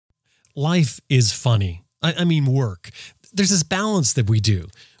life is funny. I mean, work. There's this balance that we do.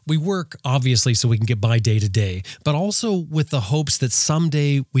 We work, obviously, so we can get by day to day, but also with the hopes that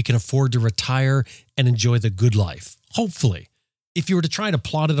someday we can afford to retire and enjoy the good life. Hopefully. If you were to try to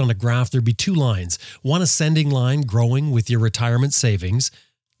plot it on a graph, there'd be two lines. One ascending line growing with your retirement savings.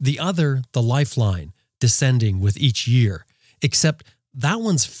 The other, the lifeline, descending with each year. Except that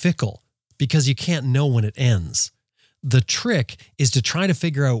one's fickle because you can't know when it ends. The trick is to try to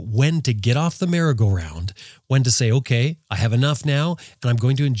figure out when to get off the merry-go-round, when to say, okay, I have enough now, and I'm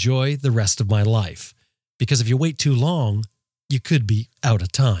going to enjoy the rest of my life. Because if you wait too long, you could be out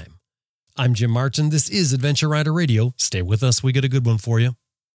of time. I'm Jim Martin. This is Adventure Rider Radio. Stay with us. We got a good one for you.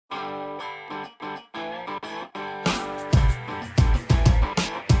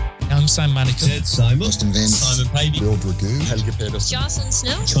 I'm Sam Mannington. Ted Simon. Justin Vince. Simon Pavey. Bill Dragoo. Helge Pedersen. Jocelyn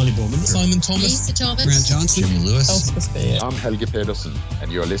Snow. Charlie Bowman. Simon Thomas. Lisa Thomas. Grant Johnson. Jimmy Lewis. Elspeth Fair. I'm Helge Pedersen,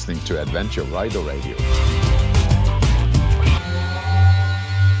 and you're listening to Adventure Rider Radio.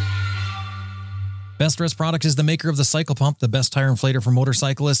 Best Rest Products is the maker of the Cycle Pump, the best tire inflator for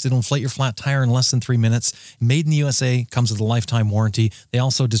motorcyclists. It'll inflate your flat tire in less than 3 minutes. Made in the USA, comes with a lifetime warranty. They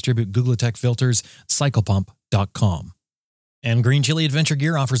also distribute Googletech filters, cyclepump.com. And Green Chili Adventure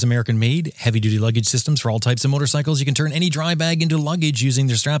Gear offers American-made, heavy-duty luggage systems for all types of motorcycles. You can turn any dry bag into luggage using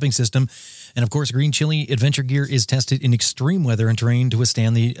their strapping system. And, of course, Green Chili Adventure Gear is tested in extreme weather and terrain to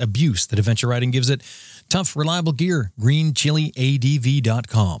withstand the abuse that adventure riding gives it. Tough, reliable gear.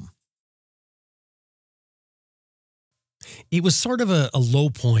 GreenChiliADV.com. It was sort of a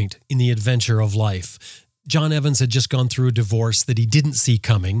low point in the adventure of life. John Evans had just gone through a divorce that he didn't see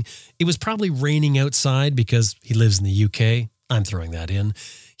coming. It was probably raining outside because he lives in the UK. I'm throwing that in.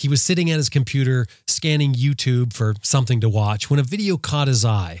 He was sitting at his computer scanning YouTube for something to watch when a video caught his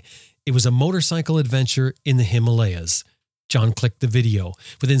eye. It was a motorcycle adventure in the Himalayas. John clicked the video.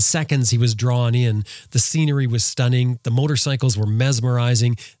 Within seconds, he was drawn in. The scenery was stunning. The motorcycles were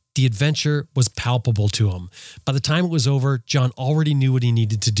mesmerizing. The adventure was palpable to him. By the time it was over, John already knew what he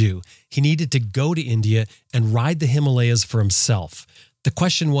needed to do. He needed to go to India and ride the Himalayas for himself. The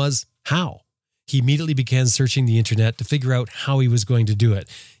question was, how? He immediately began searching the internet to figure out how he was going to do it.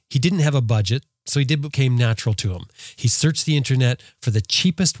 He didn't have a budget, so it became natural to him. He searched the internet for the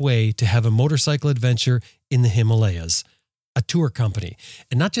cheapest way to have a motorcycle adventure in the Himalayas. A tour company.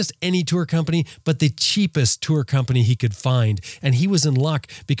 And not just any tour company, but the cheapest tour company he could find. And he was in luck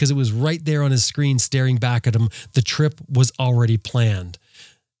because it was right there on his screen staring back at him. The trip was already planned.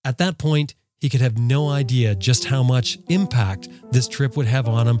 At that point, he could have no idea just how much impact this trip would have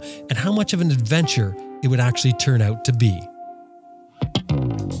on him and how much of an adventure it would actually turn out to be.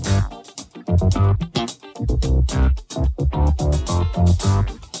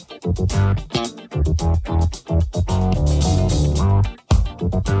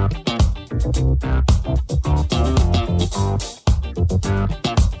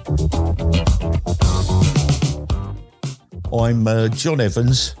 I'm John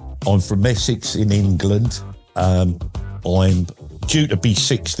Evans. I'm from Essex in England. I'm due to be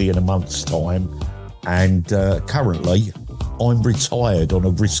 60 in a month's time, and currently I'm retired on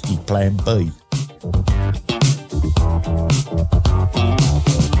a risky Plan B.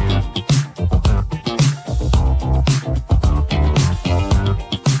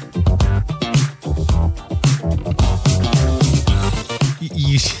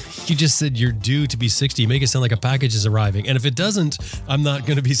 You just said you're due to be 60. Make it sound like a package is arriving. And if it doesn't, I'm not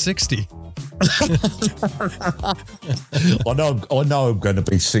going to be 60. I know I'm going to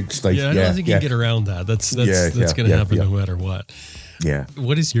be 60. Yeah, I don't think you can get around that. That's going to happen no matter what. Yeah.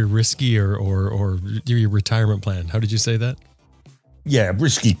 What is your risky or your retirement plan? How did you say that? Yeah,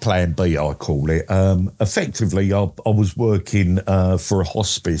 risky Plan B, I call it. Effectively, I was working for a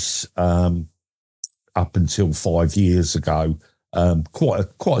hospice up until 5 years ago. Quite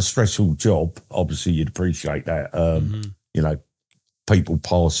a stressful job. Obviously, you'd appreciate that. You know, people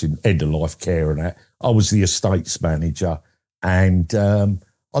passing end of life care and that. I was the estates manager, and I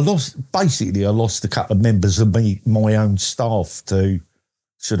lost a couple of members of my own staff to,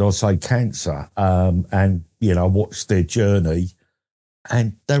 should I say, cancer. And you know, watched their journey,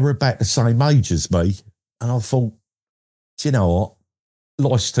 and they were about the same age as me. And I thought, do you know what?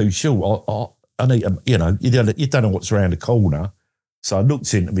 Life's too short. I need, you know, you don't know what's around the corner. So I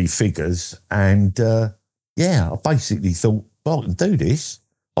looked into me figures, and I basically thought, well, I can do this.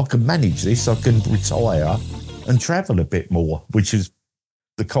 I can manage this. I can retire and travel a bit more, which is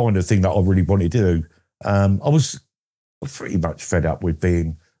the kind of thing that I really wanted to do. I was pretty much fed up with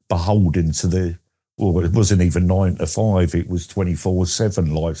being beholden to it wasn't even 9 to 5. It was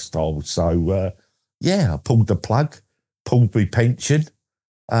 24/7 lifestyle. So, I pulled the plug, pulled my pension,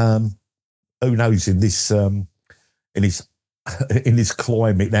 who knows in this in this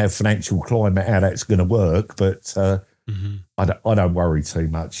climate now, financial climate, how that's going to work. But I don't worry too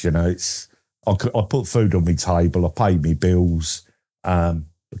much. You know, I put food on my table, I pay my bills, I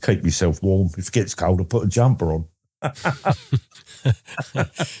keep myself warm. If it gets cold, I put a jumper on.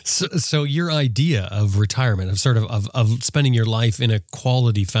 So your idea of retirement, of sort of spending your life in a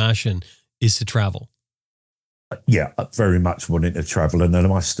quality fashion, is to travel. Yeah, I very much wanting to travel. And I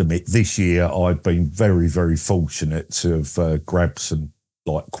must admit, this year I've been very, very fortunate to have grabbed some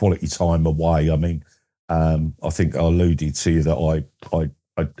like quality time away. I mean, I think I alluded to you that I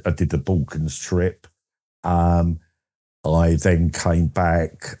did the Balkans trip. I then came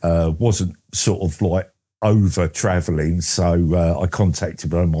back, wasn't sort of like over travelling. So I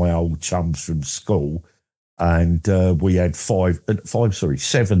contacted one of my old chums from school, and we had 7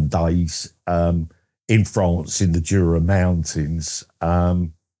 days in France in the Jura Mountains.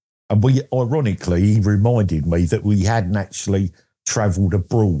 And we, ironically, he reminded me that we hadn't actually travelled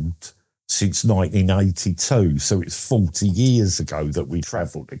abroad since 1982. So it's 40 years ago that we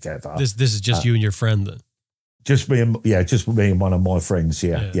travelled together. This is just you and your friend then? Just me and one of my friends.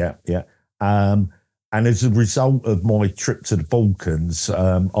 Yeah. And as a result of my trip to the Balkans,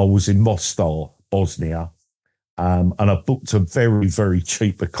 I was in Mostar, Bosnia, and I booked a very, very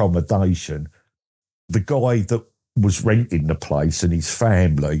cheap accommodation. The guy that was renting the place and his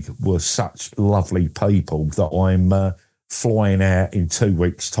family were such lovely people that I'm flying out in 2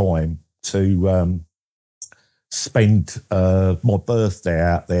 weeks' time to spend my birthday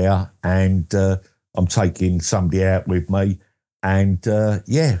out there, and I'm taking somebody out with me, and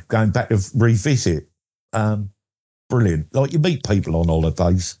going back to revisit. Brilliant. Like, you meet people on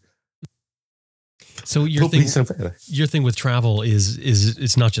holidays. So your thing with travel is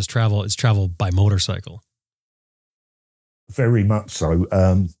it's not just travel, it's travel by motorcycle. Very much so.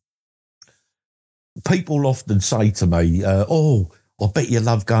 People often say to me, I bet you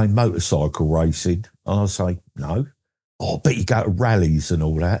love going motorcycle racing. And I say, no. Oh, I bet you go to rallies and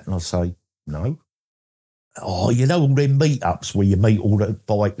all that. And I say, no. Oh, you know, all them meetups where you meet all the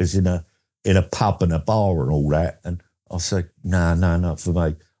bikers in a pub and a bar and all that. And I say, no, not for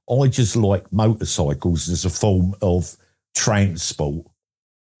me. I just like motorcycles as a form of transport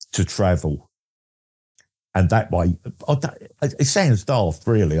to travel. And that way, it sounds daft,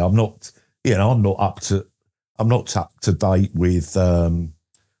 really. I'm not up to date with, what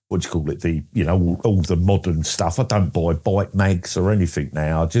do you call it? All the modern stuff. I don't buy bike mags or anything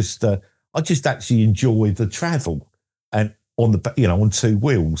now. I just actually enjoy the travel, and on 2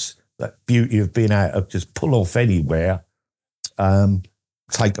 wheels. That beauty of being able to just pull off anywhere,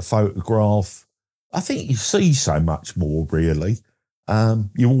 take a photograph. I think you see so much more, really.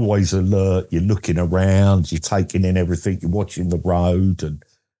 You're always alert, you're looking around, you're taking in everything, you're watching the road, and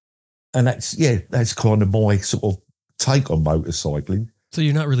that's kind of my sort of take on motorcycling. So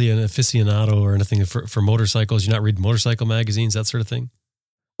you're not really an aficionado or anything for motorcycles? You're not reading motorcycle magazines, that sort of thing?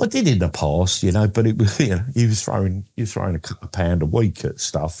 I did in the past, but it was, he was throwing a couple of pound a week at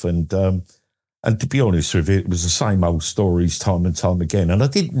stuff, and to be honest with you, it was the same old stories time and time again. And I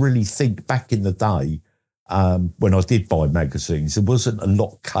didn't really think back in the day, when I did buy magazines, there wasn't a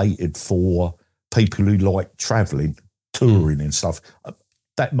lot catered for people who like travelling, touring and stuff.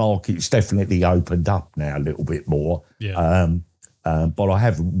 That market's definitely opened up now a little bit more. Yeah. But I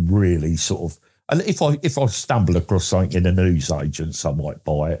haven't really sort of. And if I stumble across something in a newsagents, I might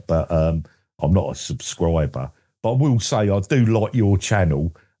buy it, but I'm not a subscriber. But I will say I do like your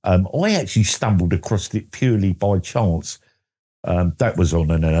channel. I actually stumbled across it purely by chance. That was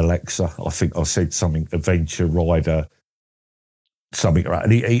on an Alexa. I think I said something, Adventure Rider, something, right?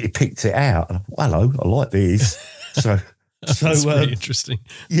 And he picked it out. And I thought, hello, I like this. So that's pretty interesting.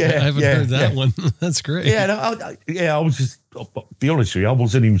 Yeah, I haven't heard that one. That's great. I was just, I'll be honest with you, I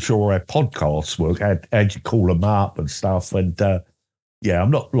wasn't even sure how podcasts work, how'd you call them up and stuff. And I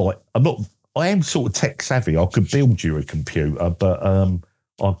am sort of tech savvy. I could build you a computer, but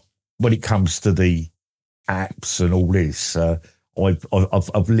when it comes to the apps and all this, I've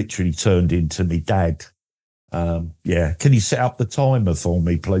literally turned into my dad. Can you set up the timer for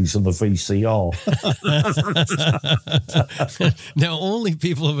me, please, on the VCR? Now, only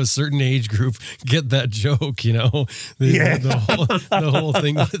people of a certain age group get that joke, the whole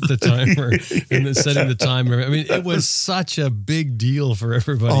thing with the timer and the setting the timer. I mean, it was such a big deal for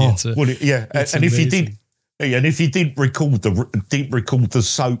everybody. And And if you didn't record the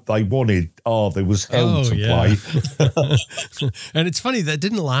soap they wanted, there was hell to play. And it's funny that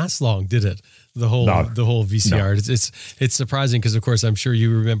didn't last long, did it? The whole VCR. No. It's surprising because, of course, I'm sure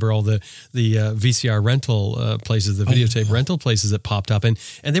you remember all the VCR rental places, the videotape rental places that popped up, and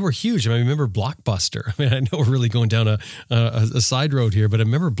they were huge. I mean, I remember Blockbuster. I mean, I know we're really going down a side road here, but I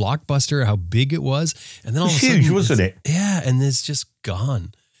remember Blockbuster, how big it was, and then all of a sudden, huge, wasn't it? Yeah, and it's just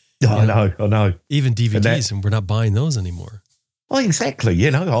gone. I know. Even DVDs, and we're not buying those anymore. Well, exactly.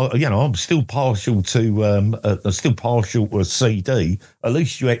 I'm still partial to a CD. At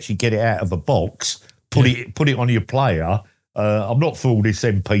least you actually get it out of a box, put it on your player. I'm not for all this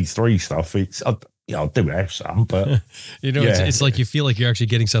MP3 stuff. I do have some, but it's like you feel like you're actually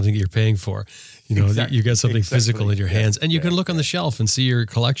getting something that you're paying for. You got something physical in your hands, and you can look on the shelf and see your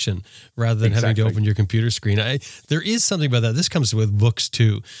collection rather than having to open your computer screen. There is something about that. This comes with books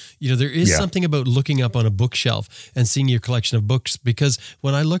too. There is something about looking up on a bookshelf and seeing your collection of books, because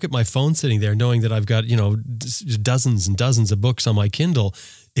when I look at my phone sitting there, knowing that I've got, dozens and dozens of books on my Kindle,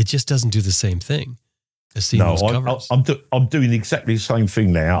 it just doesn't do the same thing as seeing those covers. I'm doing exactly the same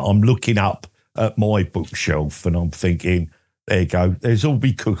thing now. I'm looking up at my bookshelf and I'm thinking, there you go. There's all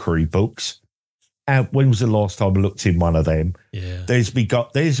my cookery books. When was the last time I looked in one of them? Yeah. There's me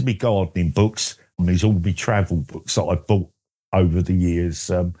gardening books, and there's all my travel books that I bought over the years.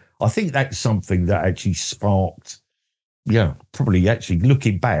 I think that's something that actually sparked, probably actually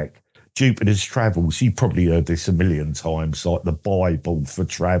looking back, Jupiter's Travels. You probably heard this a million times, like the Bible for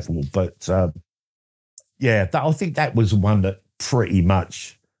travel. But I think that was one that pretty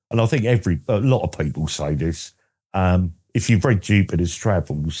much, and I think a lot of people say this. If you've read Jupiter's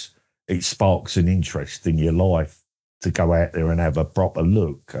Travels, it sparks an interest in your life to go out there and have a proper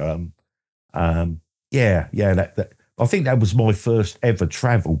look. I think that was my first ever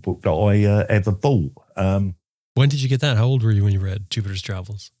travel book that I ever bought. When did you get that? How old were you when you read Jupiter's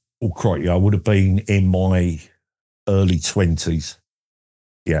Travels? Oh, crikey, I would have been in my early 20s.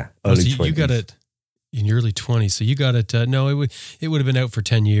 Yeah, early 20s. You got it in your early 20s, so you got it. It would have been out for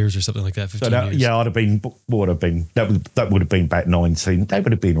 10 years or something like that. 15 years. Yeah, that would have been back 19. That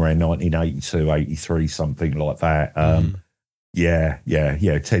would have been around 1982, 83, something like that.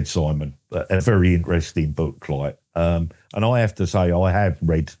 Ted Simon, a very interesting book. And I have to say, I have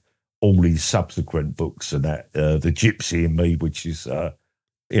read all his subsequent books, and that The Gypsy in Me, which is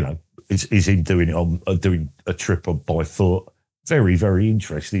is him doing a trip by foot. Very, very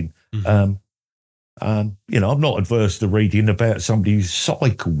interesting. Mm-hmm. I'm not adverse to reading about somebody who's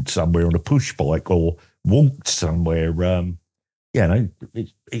cycled somewhere on a push bike or walked somewhere.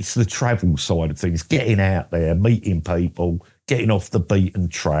 It's the travel side of things, getting out there, meeting people, getting off the beaten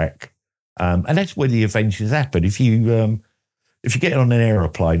track. And that's where the adventures happen. If you get on an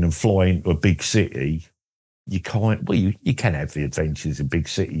aeroplane and fly into a big city, you can have the adventures in big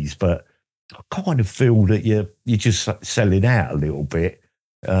cities, but I kind of feel that you're just selling out a little bit.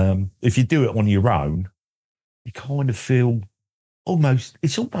 If you do it on your own, you kind of feel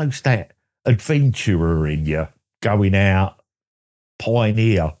it's almost that adventurer in you going out,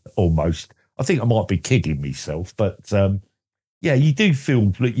 pioneer almost. I think I might be kidding myself, but you do feel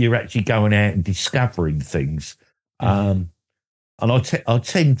that you're actually going out and discovering things. And I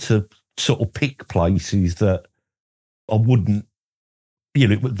tend to sort of pick places that I wouldn't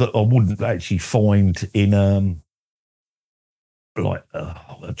actually find in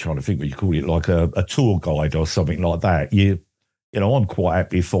I'm trying to think what you call it, like a tour guide or something like that. I'm quite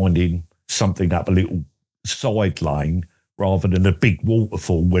happy finding something up a little side lane rather than a big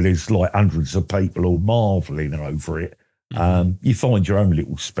waterfall where there's like hundreds of people all marvelling over it. You find your own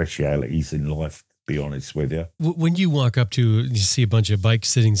little specialities in life, to be honest with you. When you walk up to, you see a bunch of bikes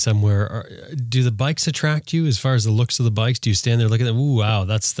sitting somewhere, do the bikes attract you as far as the looks of the bikes? Do you stand there looking at them? Ooh, wow,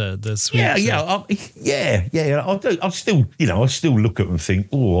 that's the sweet. Yeah. I do. I still look at them and think,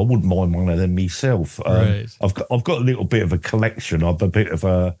 oh, I wouldn't mind one of them myself. Right. I've got a little bit of a collection. I'm a bit of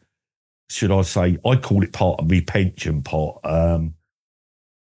a, should I say, I call it part of my pension pot.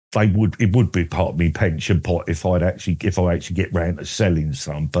 It would be part of my pension pot if I actually get round to selling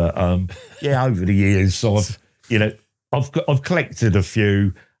some. But over the years I've collected a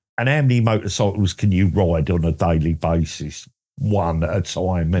few. And how many motorcycles can you ride on a daily basis? One at a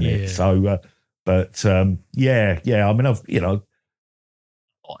time, innit? Yeah. So,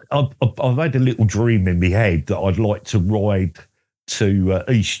 I've had a little dream in my head that I'd like to ride to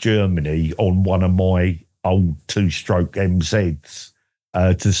East Germany on one of my old 2-stroke MZs.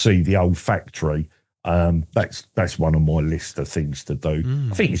 To see the old factory, that's one of my list of things to do.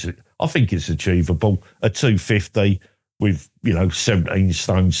 I think it's achievable. A 250 with 17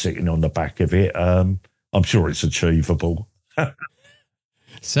 stone sitting on the back of it. I'm sure it's achievable.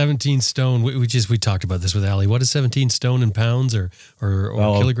 17 stone, we talked about this with Ali. What is 17 stone in pounds or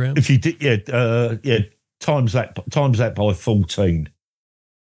kilograms? If you did, times that by 14.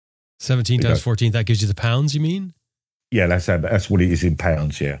 17 times 14, that gives you the pounds, you mean? Yeah, that's what it is in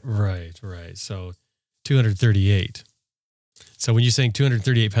pounds, yeah. Right. So 238. So when you're saying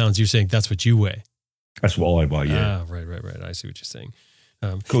 238 pounds, you're saying that's what you weigh. That's what I weigh, yeah. Right. I see what you're saying.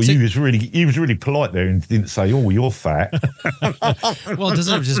 Cool. He was really polite there and didn't say, "Oh, you're fat." Well,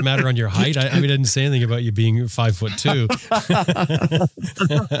 doesn't it just matter on your height? I mean, I didn't say anything about you being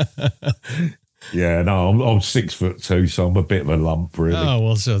 5'2". Yeah, no, I'm 6'2", so I'm a bit of a lump, really. Oh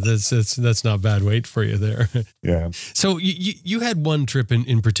well, so that's not bad weight for you there. Yeah. So you had one trip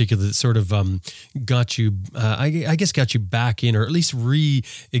in particular that sort of got you, I guess, got you back in, or at least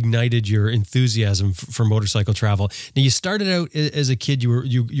reignited your enthusiasm for motorcycle travel. Now, you started out as a kid.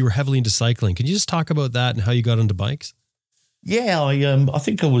 You were heavily into cycling. Can you just talk about that and how you got into bikes? Yeah, I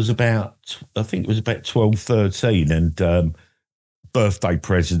think it was about 12, 13, and birthday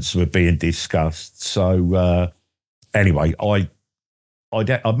presents were being discussed. So anyway, I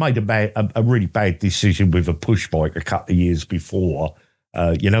made a really bad decision with a push bike a couple of years before.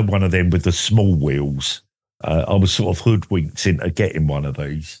 One of them with the small wheels. I was sort of hoodwinked into getting one of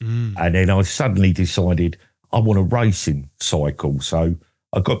these, and then I suddenly decided I want a racing cycle. So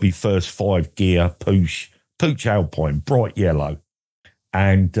I got my first 5-gear Pooch Alpine, bright yellow,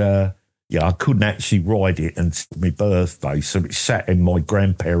 and I couldn't actually ride it until my birthday, so it sat in my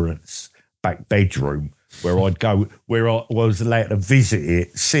grandparents' back bedroom where I was allowed to visit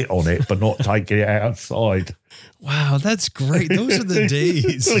it, sit on it, but not take it outside. Wow, that's great. Those are the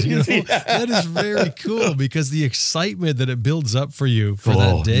days. That is very cool because the excitement that it builds up for you for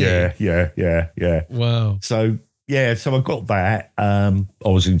that day. Yeah. Wow. So I got that. I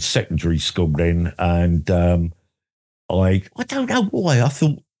was in secondary school then, and I don't know why I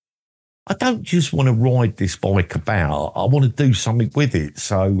thought, I don't just want to ride this bike about. I want to do something with it.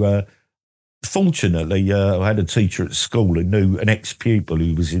 So, fortunately, I had a teacher at school who knew an ex-pupil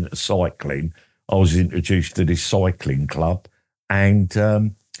who was into cycling. I was introduced to this cycling club, and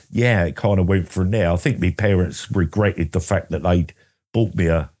it kind of went from there. I think my parents regretted the fact that they'd bought me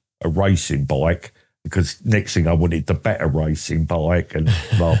a racing bike, because next thing I wanted the better racing bike and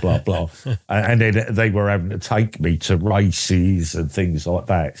blah, blah, blah. And then they were having to take me to races and things like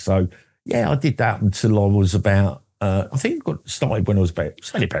that. So, I did that until I was about, I think I got started when I was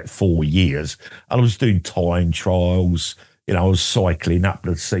only about 4 years. And I was doing time trials. I was cycling up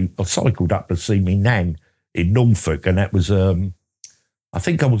to see my nan in Norfolk. And that was, I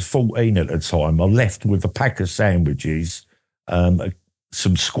think I was 14 at the time. I left with a pack of sandwiches,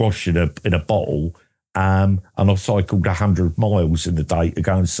 some squash in a bottle, and I cycled 100 miles in the day to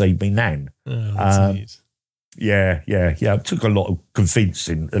go and see my nan. Oh, that's neat. Yeah. It took a lot of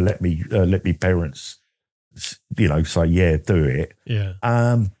convincing to let me parents, say, yeah, do it.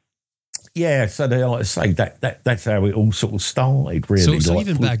 Yeah. So they like to say that's how it all sort of started, really. So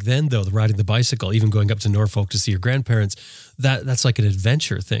even back then, though, riding the bicycle, even going up to Norfolk to see your grandparents, that's like an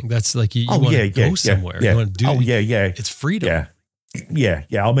adventure thing. That's like you want to go somewhere. Yeah. You want to do It's freedom. Yeah.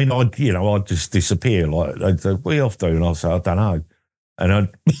 I mean, I'd just disappear. Like, they'd say, "What are you off to?" And I say, "I don't know."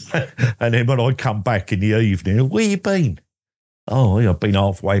 And then when I come back in the evening, "Where you been?" "Oh, I've been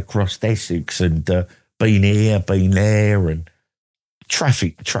halfway across Essex and been here, been there." And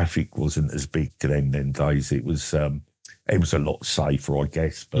traffic wasn't as big then days. It was a lot safer, I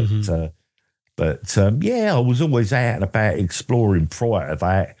guess. But I was always out and about exploring. Prior to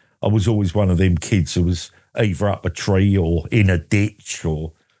that, I was always one of them kids who was either up a tree or in a ditch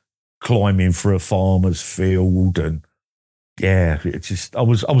or climbing for a farmer's field. And I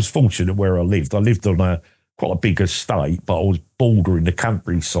was fortunate where I lived. I lived on quite a big estate, but I was bordering the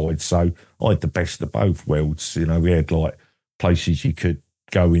countryside, so I had the best of both worlds. We had like places you could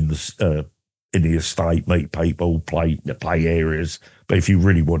go in the estate, meet people, play areas. But if you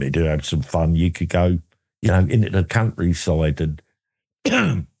really wanted to have some fun, you could go, into the countryside and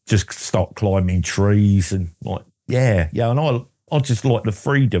just start climbing trees and and I just like the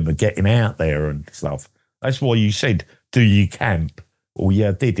freedom of getting out there and stuff. That's why you said, do you camp? Well,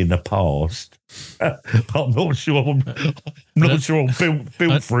 I did in the past. I'm not sure. I'm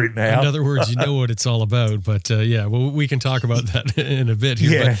built for it now. In other words, you know what it's all about. But we can talk about that in a bit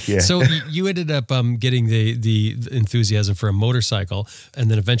here. So you ended up getting the enthusiasm for a motorcycle, and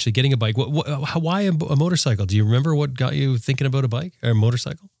then eventually getting a bike. Why a motorcycle? Do you remember what got you thinking about a bike or a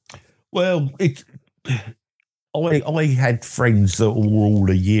motorcycle? Well, I had friends that were all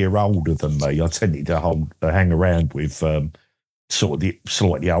a year older than me. I tended to hang around with sort of the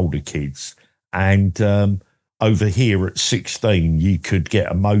slightly older kids. And over here at 16, you could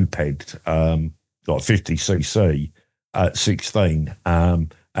get a moped, like 50cc at 16.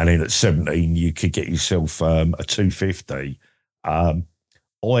 And then at 17, you could get yourself a 250. I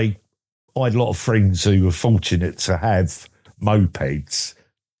had a lot of friends who were fortunate to have mopeds.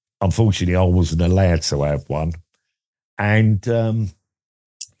 Unfortunately, I wasn't allowed to have one. And, so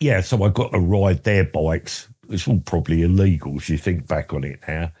I got to ride their bikes. It's all probably illegal if you think back on it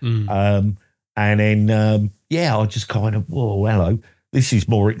now. And then, I just kind of, whoa, hello, this is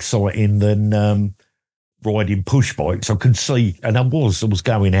more exciting than riding push bikes. I could see, and I was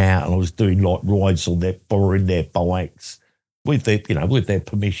going out and I was doing like rides on their, borrowing their bikes with their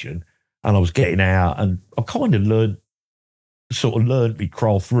permission. And I was getting out and I kind of learned my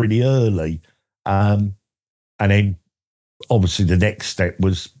craft really early. And then obviously the next step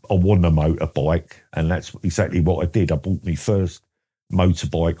was I want a motorbike. And that's exactly what I did. I bought my first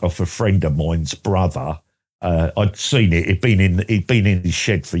motorbike off a friend of mine's brother. I'd seen it. It'd been in his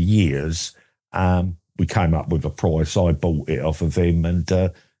shed for years. We came up with a price. I bought it off of him and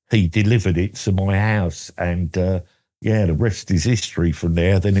he delivered it to my house. And the rest is history from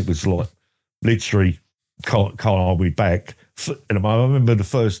there. Then it was like literally can't we back. And I remember the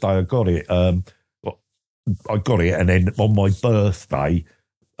first day I got it. And then on my birthday,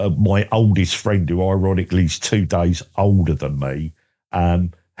 my oldest friend, who ironically is 2 days older than me,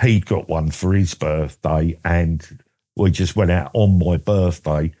 he'd got one for his birthday, and we just went out on my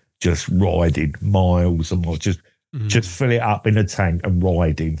birthday, just riding miles and just fill it up in a tank and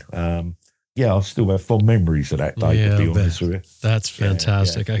riding. I still have fond memories of that day, to be honest with you. That's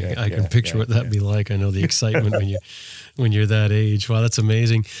fantastic. I can picture what that'd be like. I know the excitement when you're that age. Wow, that's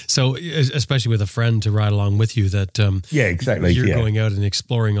amazing. So, especially with a friend to ride along with you, that exactly. You're going out and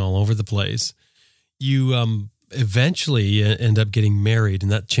exploring all over the place. You eventually end up getting married,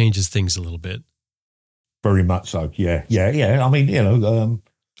 and that changes things a little bit. Very much so. Yeah. I mean,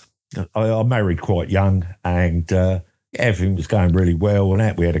 I married quite young, and everything was going really well.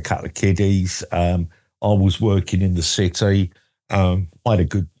 And we had a couple of kiddies. I was working in the city. I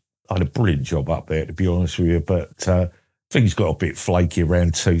had a brilliant job up there, to be honest with you. But things got a bit flaky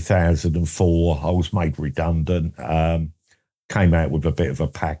around 2004. I was made redundant. Came out with a bit of a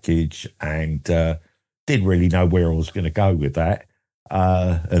package, and didn't really know where I was going to go with that.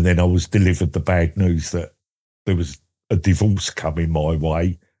 And then I was delivered the bad news that there was a divorce coming my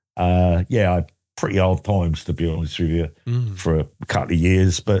way. I had pretty hard times, to be honest with you, for a couple of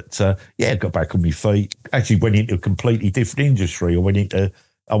years. But got back on my feet. Actually went into a completely different industry. I went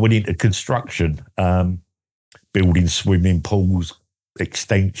into construction, building swimming pools,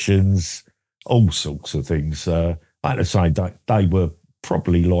 extensions, all sorts of things. I have to say they were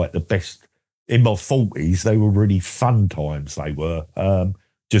probably like the best. In my 40s, they were really fun times. They were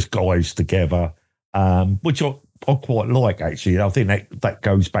just guys together, which I quite like, actually. I think that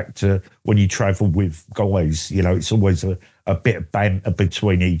goes back to when you travel with guys. It's always a bit of banter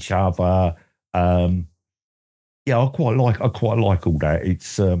between each other. I quite like all that.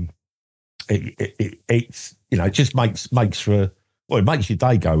 It's it just makes for, well, it makes your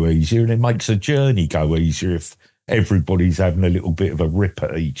day go easier, and it makes a journey go easier if everybody's having a little bit of a rip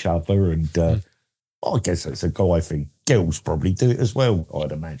at each other. And I guess that's a guy thing. Girls probably do it as well,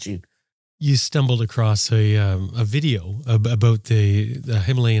 I'd imagine. You stumbled across a video about the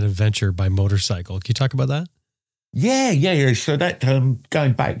Himalayan adventure by motorcycle. Can you talk about that? Yeah. So that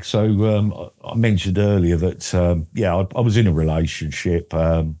going back, so I mentioned earlier that I was in a relationship.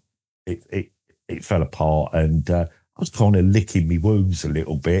 It fell apart, and I was kind of licking my wounds a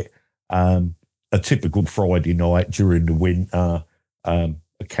little bit. A typical Friday night during the winter, a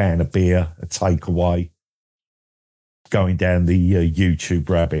can of beer, a takeaway, going down the YouTube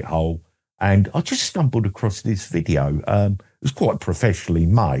rabbit hole. And I just stumbled across this video. It was quite professionally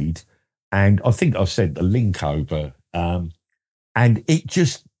made, and I think I sent the link over. And it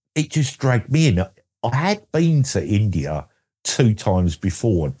just dragged me in. I had been to India 2 times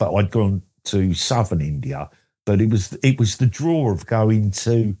before, but I'd gone to southern India. But it was the draw of going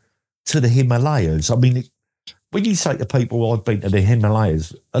to the Himalayas. I mean, when you say to people, I've been to the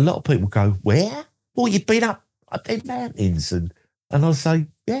Himalayas, a lot of people go, where? Well, you've been up them mountains. And I say,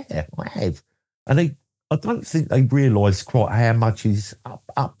 yeah, I have. And I don't think they realise quite how much is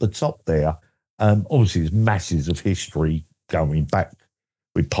up the top there. Obviously, there's masses of history going back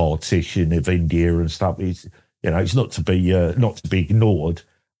with partition of India and stuff. It's not to be ignored.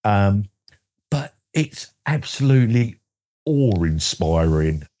 But it's absolutely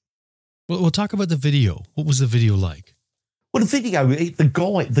awe-inspiring. Well, we'll talk about the video. What was the video like? Well, the video,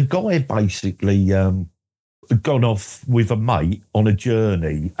 the guy basically gone off with a mate on a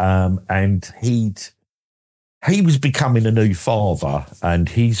journey, and he was becoming a new father, and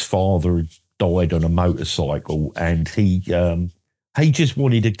his father had died on a motorcycle, and he just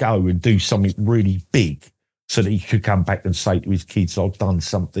wanted to go and do something really big so that he could come back and say to his kids, I've done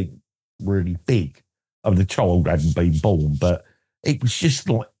something really big. I mean, the child hadn't been born, but it was just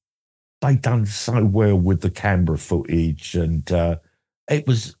like they'd done so well with the camera footage, and it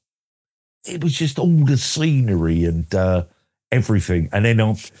was just all the scenery and everything. And then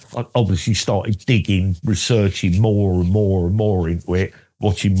I obviously started digging, researching more and more and more into it,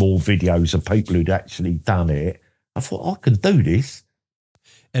 watching more videos of people who'd actually done it. I thought, I can do this.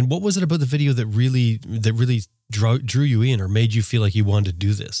 And what was it about the video that really drew you in or made you feel like you wanted to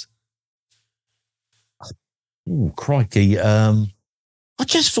do this? Oh, crikey. I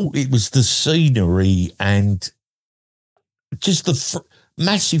just thought it was the scenery and just the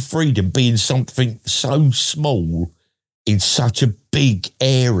massive freedom being something so small in such a big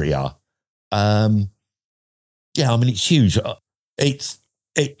area. Yeah, I mean, it's huge. It's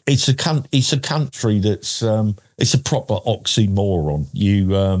a country that's it's a proper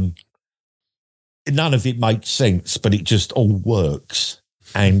oxymoron. None of it makes sense, but it just all works,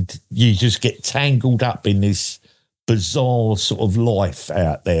 and you just get tangled up in this bizarre sort of life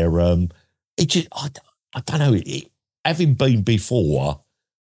out there. It just I don't know. Having been before,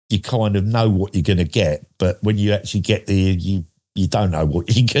 you kind of know what you're going to get, but when you actually get there, you don't know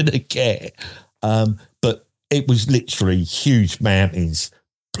what you're going to get. But it was literally huge mountains,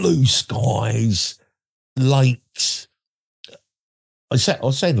 blue skies, lakes. I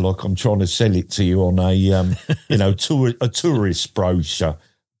sound like I'm trying to sell it to you on a a tourist brochure,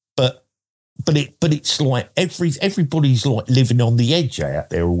 but it's like everybody's like living on the edge out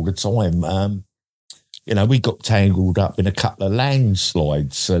there all the time. We got tangled up in a couple of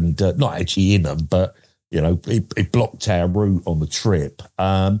landslides, and not actually in them, but it blocked our route on the trip.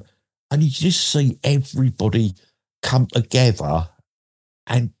 And you just see everybody come together,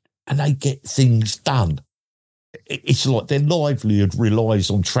 and they get things done. It's like their livelihood relies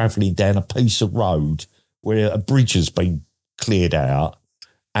on travelling down a piece of road where a bridge has been cleared out,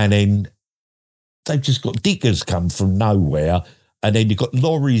 and then they've just got diggers come from nowhere, and then you've got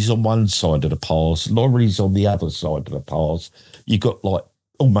lorries on one side of the path, lorries on the other side of the path. You've got like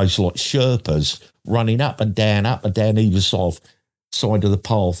almost like Sherpas running up and down either side of the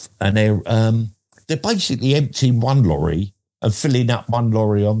path, and they're basically emptying one lorry and filling up one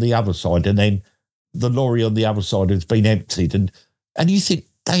lorry on the other side, and then the lorry on the other side has been emptied, and you think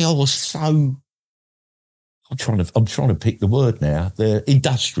they are so. I'm trying to pick the word now. They're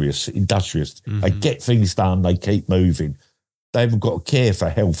industrious. Mm-hmm. They get things done. They keep moving. They haven't got to care for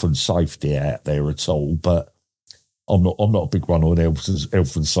health and safety out there at all. But I'm not a big one on health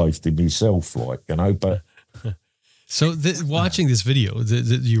and safety myself, but. So watching this video,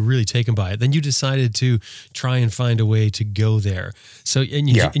 you're really taken by it. Then you decided to try and find a way to go there. So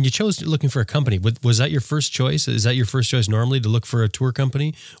you chose looking for a company. Was that your first choice? Is that your first choice normally, to look for a tour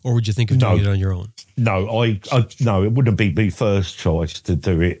company, or would you think of doing it on your own? No, no, it wouldn't be my first choice to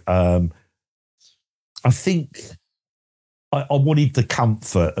do it. I think I wanted the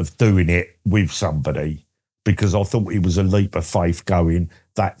comfort of doing it with somebody, because I thought it was a leap of faith going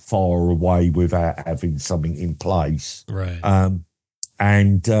that far away without having something in place. Right.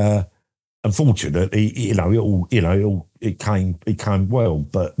 And unfortunately, it came well,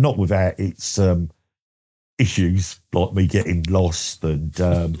 but not without its issues, like me getting lost. And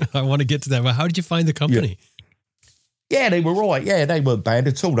I want to get to that. But how did you find the company? Yeah, they were right. Yeah, they weren't bad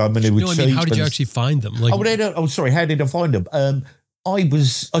at all. I mean, they were cheap. How did you actually find them? Sorry. How did I find them? I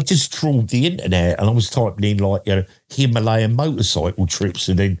just trawled the internet, and I was typing in Himalayan motorcycle trips,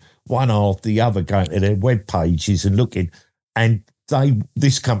 and then one after the other going to their web pages and looking, and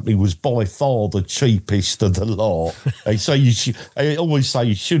this company was by far the cheapest of the lot. I always say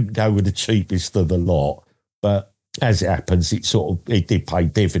you shouldn't go with the cheapest of the lot, but as it happens, it did pay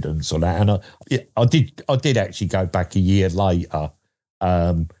dividends on that, and I did actually go back a year later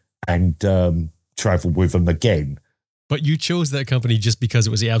and travel with them again. But you chose that company just because it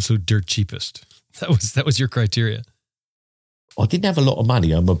was the absolute dirt cheapest. That was your criteria. I didn't have a lot of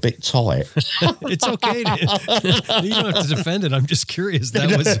money. I'm a bit tight. It's okay. You don't have to defend it. I'm just curious.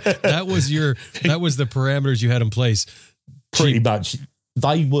 That was the parameters you had in place. Pretty much.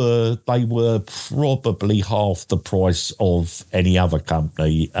 They were probably half the price of any other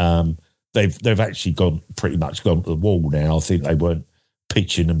company. They've actually pretty much gone to the wall now. I think they weren't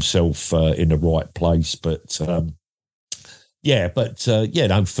pitching themselves in the right place, but.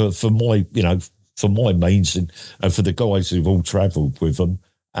 For my means and for the guys who've all travelled with them,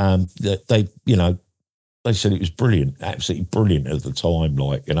 they said it was brilliant, absolutely brilliant at the time,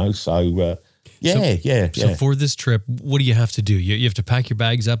 like, you know, so yeah. So for this trip, what do you have to do? You have to pack your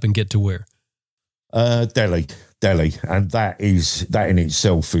bags up and get to where? Delhi, and that in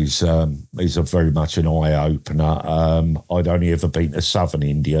itself is a very much an eye opener. I'd only ever been to southern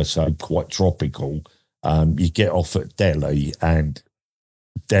India, so quite tropical. You get off at Delhi, and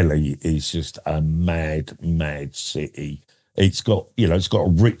Delhi is just a mad city. It's got a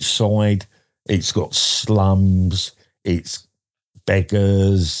rich side, it's got slums, it's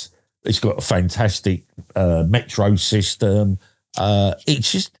beggars, it's got a fantastic metro system.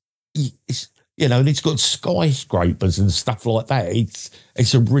 It's and it's got skyscrapers and stuff like that.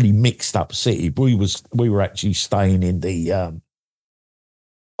 It's a really mixed up city. We were actually staying in the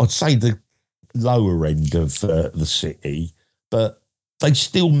I'd say the lower end of the city, but they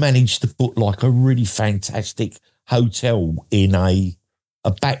still managed to put like a really fantastic hotel in a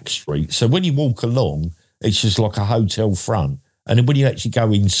back street. So when you walk along, it's just like a hotel front, and then when you actually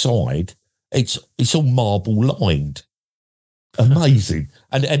go inside, it's all marble lined. Amazing.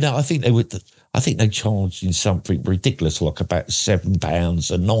 And I think they charged in something ridiculous, like about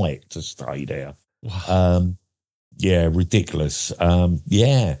 £7 a night to stay there. Wow. Ridiculous. I'd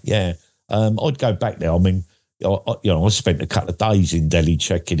go back there. I mean, I spent a couple of days in Delhi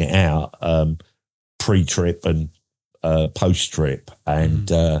checking it out, pre-trip and post-trip, and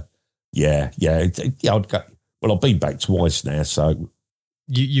I'd go. Well, I've been back twice now, so.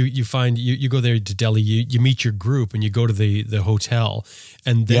 You find you go there to Delhi, you meet your group and you go to the hotel,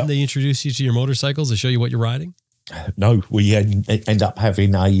 and then they introduce you to your motorcycles to show you what you're riding? No, we end up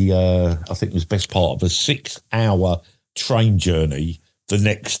having I think it was best part of a 6-hour train journey the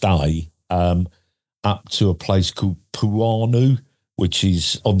next day up to a place called Puranu, which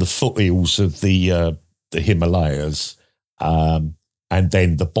is on the foothills of the Himalayas. And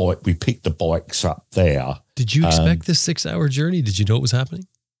then we picked the bikes up there. Did you expect this 6-hour journey? Did you know it was happening?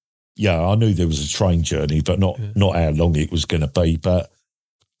 Yeah, I knew there was a train journey, but not how long it was going to be. But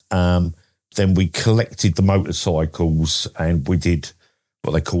then we collected the motorcycles and we did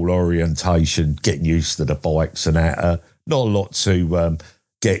what they call orientation, getting used to the bikes and that. Not a lot to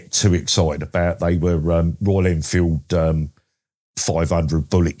get too excited about. They were Royal Enfield 500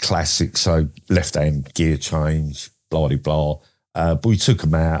 Bullet Classics, so left-hand gear change, blah, blah, blah. But we took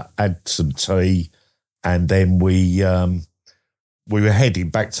them out, had some tea, and then we were heading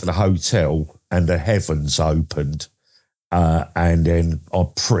back to the hotel, and the heavens opened. And then I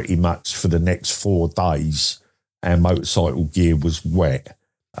pretty much for the next 4 days, our motorcycle gear was wet.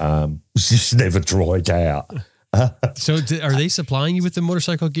 It just never dried out. So are they supplying you with the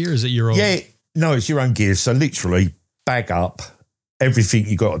motorcycle gear? Or is it your own? Yeah, no, it's your own gear. So literally bag up everything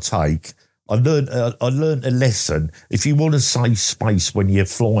you got to take. I learned a lesson. If you want to save space when you're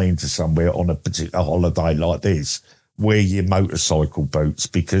flying to somewhere on a particular holiday like this, wear your motorcycle boots,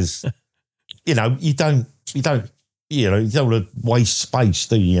 because you don't want to waste space,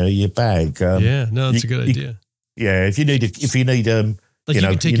 do you? Your bag. It's a good idea. Yeah, if you need like you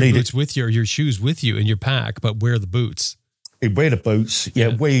can take your boots with you or your shoes with you in your pack, but wear the boots. Wear the boots,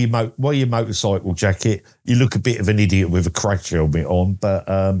 wear your motorcycle jacket. You look a bit of an idiot with a crash helmet on, but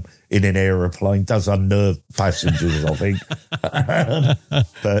in an aeroplane does unnerve passengers, I think.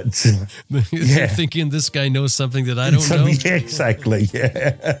 They're thinking this guy knows something that I don't know. Yeah, exactly.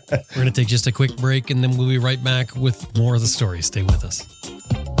 Yeah. We're going to take just a quick break, and then we'll be right back with more of the story. Stay with us.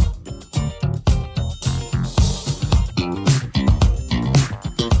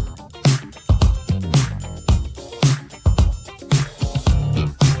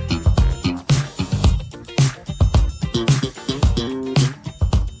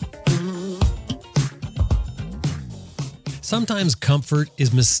 Sometimes comfort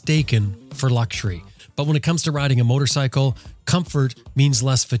is mistaken for luxury. But when it comes to riding a motorcycle, comfort means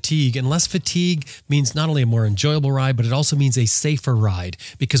less fatigue, and less fatigue means not only a more enjoyable ride, but it also means a safer ride,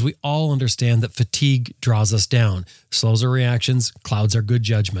 because we all understand that fatigue draws us down. Slows our reactions, clouds our good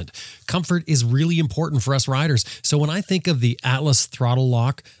judgment. Comfort is really important for us riders. So when I think of the Atlas throttle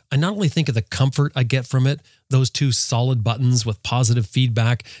lock, I not only think of the comfort I get from it, those 2 solid buttons with positive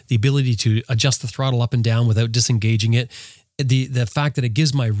feedback, the ability to adjust the throttle up and down without disengaging it, the fact that it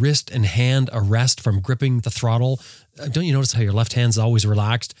gives my wrist and hand a rest from gripping the throttle. Don't you notice how your left hand's always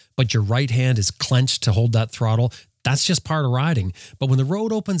relaxed, but your right hand is clenched to hold that throttle? That's just part of riding. But when the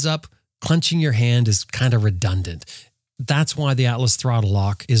road opens up, clenching your hand is kind of redundant. That's why the Atlas throttle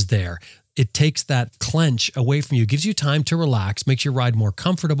lock is there. It takes that clench away from you, gives you time to relax, makes your ride more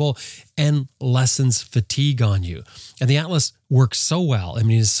comfortable, and lessens fatigue on you. And the Atlas works so well. I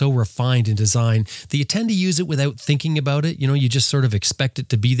mean, it's so refined in design that you tend to use it without thinking about it. You know, you just sort of expect it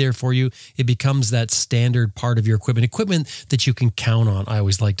to be there for you. It becomes that standard part of your equipment that you can count on, I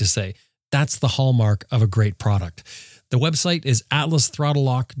always like to say. That's the hallmark of a great product. The website is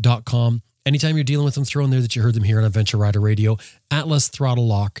atlasthrottlelock.com. Anytime you're dealing with them, throw in there that you heard them here on Adventure Rider Radio,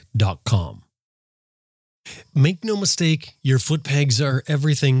 atlasthrottlelock.com. Make no mistake, your foot pegs are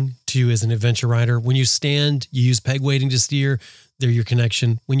everything to you as an adventure rider. When you stand, you use peg weighting to steer, they're your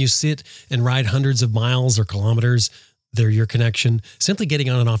connection. When you sit and ride hundreds of miles or kilometers, they're your connection. Simply getting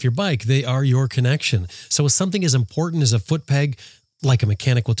on and off your bike, they are your connection. So with something as important as a foot peg, like a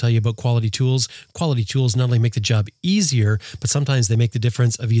mechanic will tell you about quality tools not only make the job easier, but sometimes they make the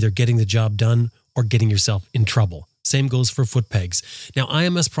difference of either getting the job done or getting yourself in trouble. Same goes for foot pegs. Now,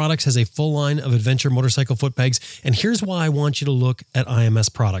 IMS Products has a full line of adventure motorcycle foot pegs, and here's why I want you to look at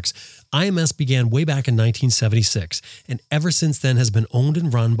IMS Products. IMS began way back in 1976, and ever since then has been owned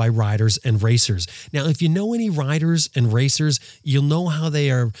and run by riders and racers. Now, if you know any riders and racers, you'll know how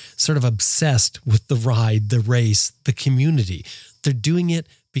they are sort of obsessed with the ride, the race, the community. They're doing it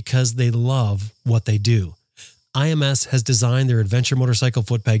because they love what they do. IMS has designed their adventure motorcycle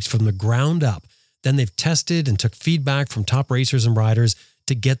foot pegs from the ground up. Then they've tested and took feedback from top racers and riders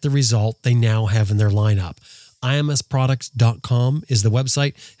to get the result they now have in their lineup. IMSproducts.com is the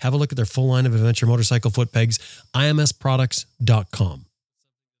website. Have a look at their full line of adventure motorcycle foot pegs. IMSproducts.com.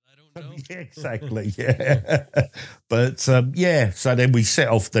 Yeah, exactly. Yeah. But so then we set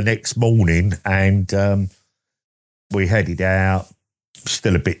off the next morning and we headed out,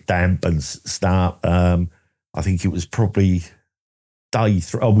 still a bit damp and stuff. I think it was probably day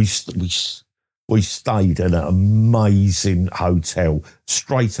 3. We stayed at an amazing hotel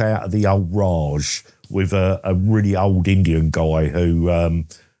straight out of the old Raj with a really old Indian guy who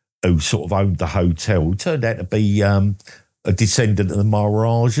sort of owned the hotel. He turned out to be a descendant of the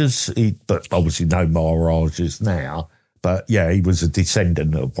Maharajas, but obviously no Maharajas now. But yeah, he was a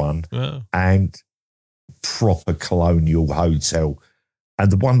descendant of one. Wow. And proper colonial hotel. And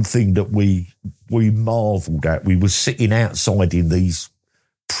the one thing that we marvelled at, we were sitting outside in these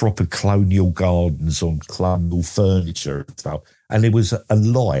proper colonial gardens on colonial furniture and stuff, and there was a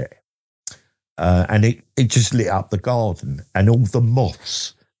light and it just lit up the garden, and all the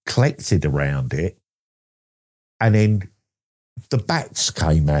moths collected around it, and then the bats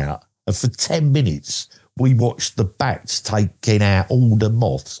came out, and for 10 minutes we watched the bats taking out all the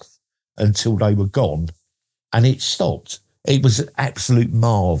moths until they were gone. And it stopped. It was an absolute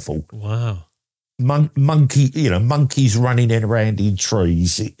marvel. Wow. Monkeys running around in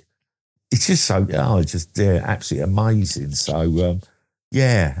trees. It's just so, absolutely amazing. So, And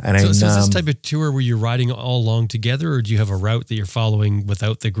then, so is this type of tour where you're riding all along together, or do you have a route that you're following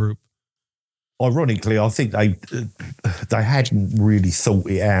without the group? Ironically, I think they hadn't really thought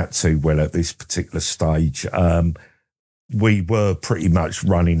it out too well at this particular stage. We were pretty much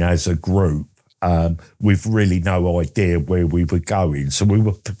running as a group. With really no idea where we were going. So we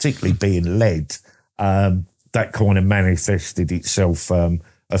were particularly being led. That kind of manifested itself a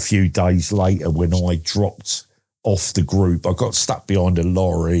few days later when I dropped off the group. I got stuck behind a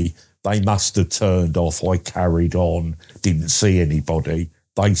lorry. They must have turned off. I carried on, didn't see anybody.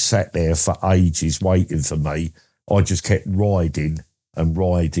 They sat there for ages waiting for me. I just kept riding and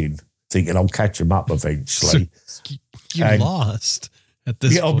riding, thinking I'll catch them up eventually. So you lost. At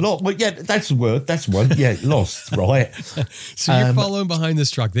this point. I'm lost. Well, yeah, that's the word. That's one. Yeah, lost, right? So you're following behind this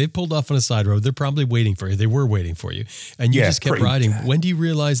truck. They pulled off on a side road. They're probably waiting for you. They were waiting for you. And you just kept riding. When do you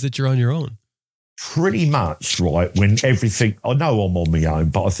realize that you're on your own? Pretty much, right, when everything, I know I'm on my own,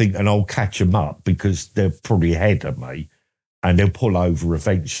 but I think, and I'll catch them up because they're probably ahead of me and they'll pull over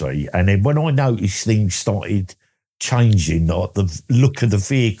eventually. And then when I noticed things started changing, like the look of the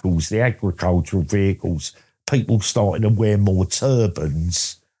vehicles, the agricultural vehicles, people starting to wear more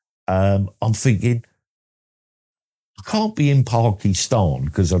turbans. I'm thinking, I can't be in Pakistan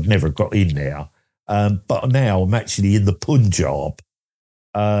because I've never got in there. But now I'm actually in the Punjab.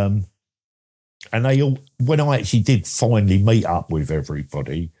 And they all, when I actually did finally meet up with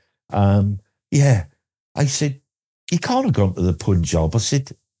everybody, they said, you can't have gone to the Punjab. I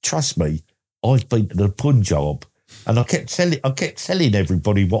said, trust me, I've been to the Punjab. And I kept telling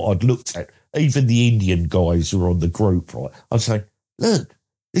everybody what I'd looked at. Even the Indian guys who were on the group, right? I'd say, look,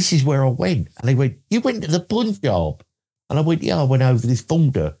 this is where I went. And they went, you went to the Punjab? And I went, yeah, I went over this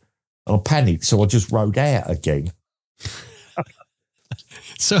border. And I panicked, so I just rode out again.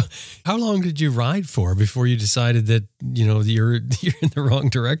 So how long did you ride for before you decided that, you're in the wrong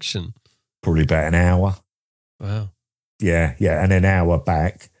direction? probably about an hour. Wow. Yeah, and an hour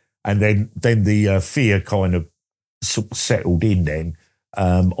back. And then the fear kind of sort of settled in then.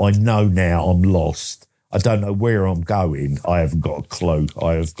 I know now I'm lost. I don't know where I'm going. I haven't got a clue.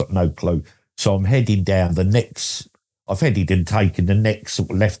 I have got no clue. So I'm heading down I've headed and taken the next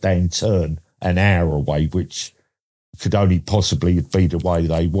sort of left-hand turn an hour away, which could only possibly be the way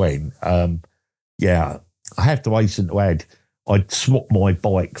they went. I have to hasten to add, I'd swapped my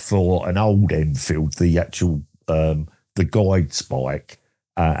bike for an old Enfield, the actual, the guide's bike,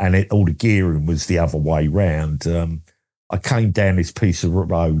 and all the gearing was the other way round. I came down this piece of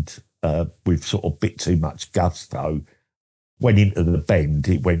road with sort of a bit too much gusto, went into the bend.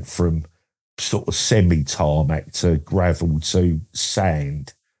 It went from sort of semi-tarmac to gravel to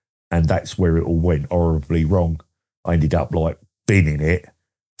sand, and that's where it all went horribly wrong. I ended up like binning it,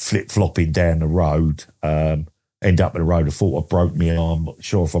 flip-flopping down the road, end up in the road. I thought I broke my arm. Not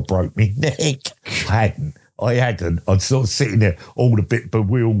sure if I broke my neck. I hadn't. I'd sort of sitting there all a bit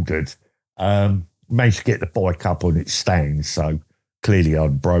bewildered. Managed to get the bike up on its stand, so clearly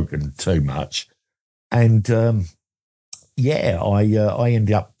I'd broken too much. And I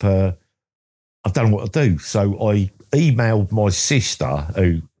ended up, I don't know what to do. So I emailed my sister,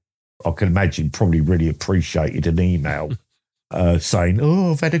 who I can imagine probably really appreciated an email, saying,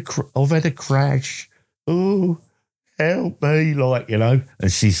 "Oh, I've had a crash. Oh, help me!"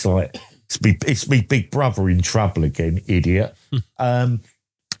 And she's like, "It's me big brother in trouble again, idiot."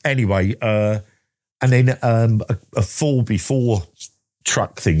 Anyway, and then a 4x4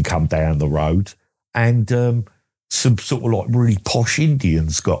 truck thing come down the road, and some sort of like really posh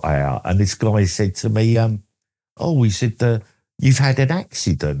Indians got out, and this guy said to me, he said, "You've had an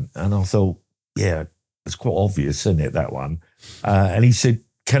accident." And I thought, yeah, it's quite obvious, isn't it, that one? And he said,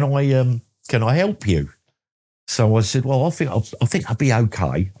 can I help you? So I said, well, I think I'll be okay.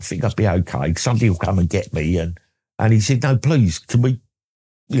 I think I'll be okay. Somebody will come and get me. And he said, no, please, can we,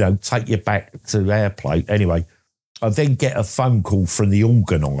 take you back to our place? Anyway, I then get a phone call from the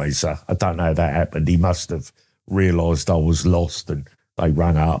organiser. I don't know how that happened. He must have realised I was lost, and they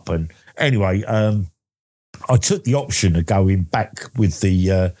rang up. And anyway, I took the option of going back with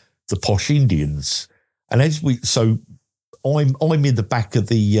the posh Indians. And I'm in the back of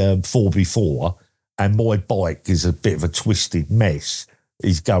the 4x4, and my bike is a bit of a twisted mess.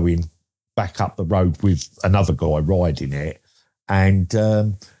 He's going back up the road with another guy riding it. And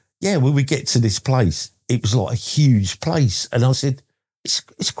when we get to this place, it was like a huge place. And I said,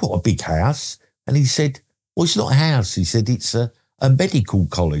 it's quite a big house. And he said, well, it's not a house. He said, it's a medical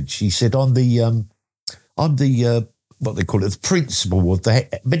college. He said, I'm the what they call it, the principal of the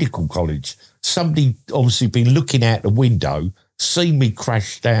medical college. Somebody obviously been looking out the window, seen me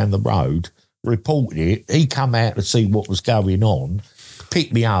crash down the road, reported it. He come out to see what was going on,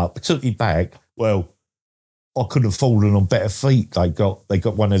 picked me up, took me back. Well, I could have fallen on better feet. They got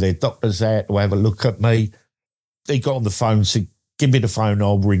one of their doctors out to have a look at me. He got on the phone, said, give me the phone,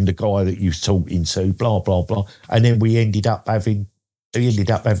 I'll ring the guy that you was talking to, blah, blah, blah. And then we ended up having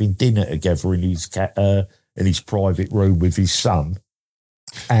dinner together in his private room with his son.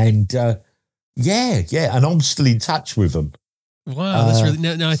 And and I'm still in touch with him. Wow, that's really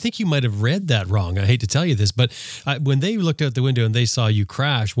now. I think you might have read that wrong. I hate to tell you this, but when they looked out the window and they saw you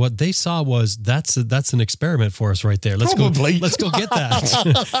crash, what they saw was that's an experiment for us right there. Let's go get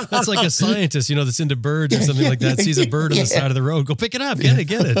that. That's like a scientist, that's into birds or something like that. Sees a bird on the side of the road, go pick it up, get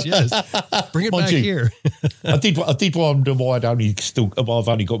it. Yes, bring it back here. I did wonder why I've only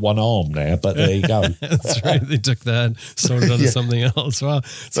got one arm now, but there you go. That's right. They took that, sewed it onto something else. Wow.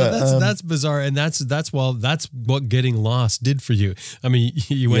 So that's bizarre, and that's what getting lost did for you. I mean,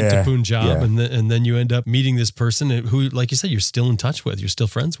 you went to Punjab and then you end up meeting this person who, like you said, you're still in touch with, you're still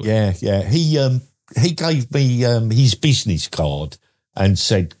friends with. Yeah. He gave me his business card and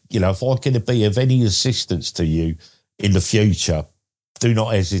said, if I can be of any assistance to you in the future, do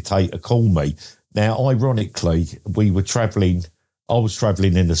not hesitate to call me. Now, ironically, I was travelling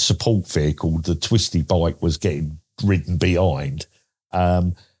in a support vehicle. The twisty bike was getting ridden behind.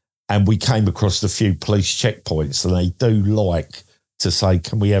 And we came across a few police checkpoints, and they do like to say,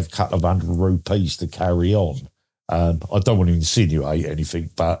 can we have a couple of 100 rupees to carry on? I don't want to insinuate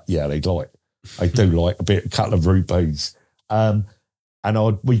anything, but yeah, they do like a couple of rupees. And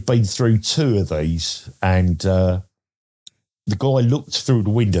we've been through two of these, and the guy looked through the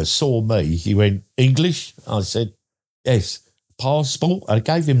window, saw me. He went, English? I said, yes. Passport? I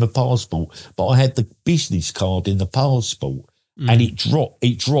gave him the passport, but I had the business card in the passport. And it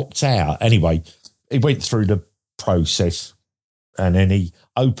dropped out. Anyway, he went through the process, and then he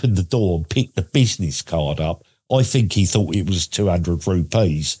opened the door and picked the business card up. I think he thought it was 200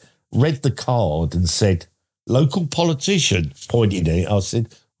 rupees. read the card and said, local politician, pointing at it. I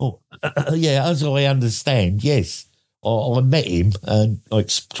said, yeah, as I understand, yes. I met him and I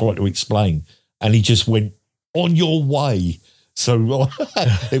tried to explain, and he just went, on your way. So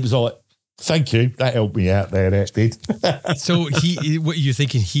it was like, thank you. That helped me out there, that did. So what you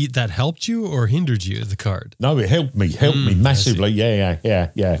thinking that helped you or hindered you, the card? No, it helped me massively. Yeah.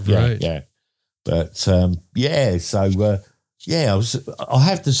 Right. But so I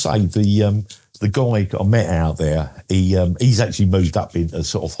have to say the guy I met out there, he's actually moved up into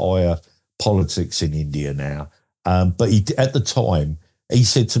sort of higher politics in India now. But at the time, he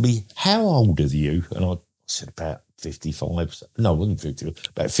said to me, how old are you? And I said, about 55. No, I wasn't 50,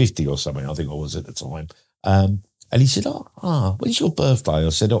 about 50 or something, I think I was at the time. And he said, when's your birthday? I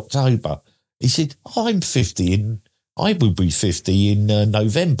said, October. He said, I'm 50 and I will be 50 in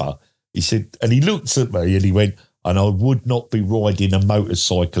November. He said, and he looked at me and he went, and I would not be riding a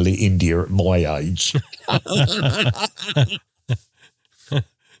motorcycle in India at my age.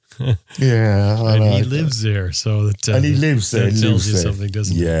 Yeah, and he lives there, so that and he lives there. That tells you something,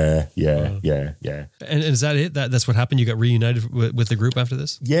 doesn't it? Yeah. And is that it? That's what happened? You got reunited with the group after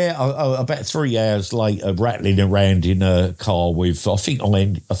this? Yeah, about 3 hours later, rattling around in a car with. I think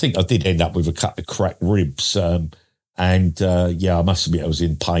I did end up with a couple of cracked ribs, I must admit I was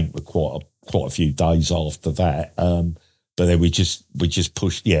in pain for quite a few days after that. But then we just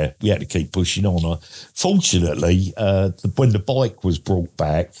pushed. Yeah, we had to keep pushing on. Fortunately, when the bike was brought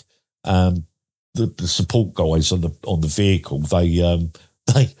back, the support guys on the vehicle, they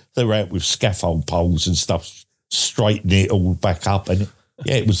were out with scaffold poles and stuff, straightening it all back up, and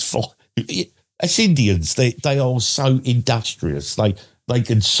it was fine. As Indians, they are so industrious. They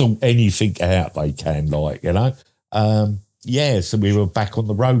can sort anything out. They can, so we were back on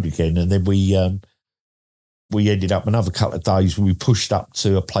the road again, and then we ended up another couple of days when we pushed up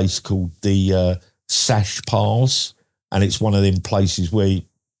to a place called the Sash Pass, and it's one of them places where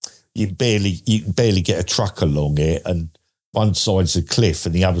you can barely get a truck along it, and one side's a cliff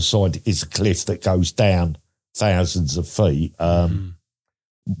and the other side is a cliff that goes down thousands of feet.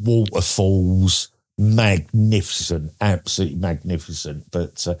 Waterfalls, magnificent, absolutely magnificent.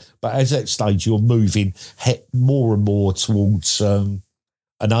 But at that stage, you're moving more and more towards an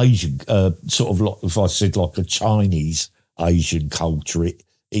Asian, sort of like, if I said like a Chinese Asian culture,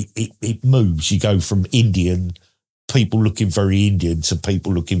 it moves. You go from Indian, people looking very Indian, to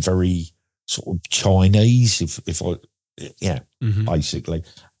people looking very sort of Chinese, basically.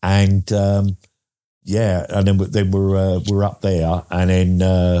 And and then we're up there, and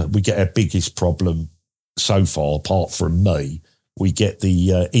then we get our biggest problem so far, apart from me. We get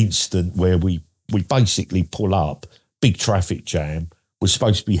the incident where we basically pull up, big traffic jam. We're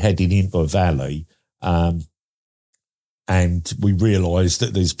supposed to be heading into a valley, and we realise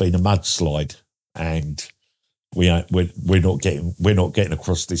that there's been a mudslide, and we're not getting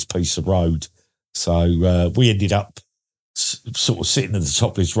across this piece of road. So we ended up sort of sitting at the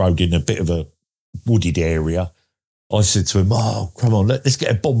top of this road in a bit of a wooded area. I said to him, come on, let's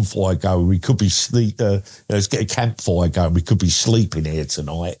get a bonfire going. We could be let's get a campfire going. We could be sleeping here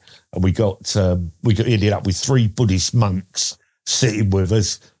tonight. And we ended up with 3 Buddhist monks sitting with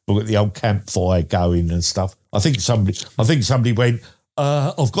us. We got the old campfire going and stuff. I think somebody went,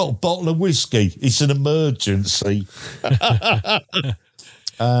 I've got a bottle of whiskey. It's an emergency.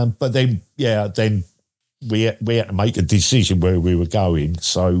 But then we had to make a decision where we were going.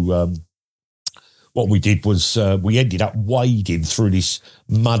 So what we did was we ended up wading through this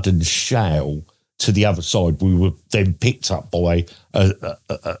mud and shale to the other side. We were then picked up by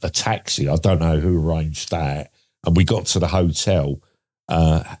a taxi. I don't know who arranged that. And we got to the hotel,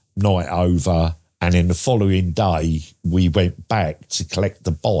 night over. And then the following day, we went back to collect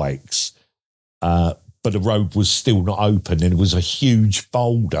the bikes. But the road was still not open, and it was a huge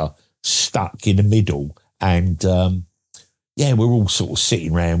boulder stuck in the middle. And we're all sort of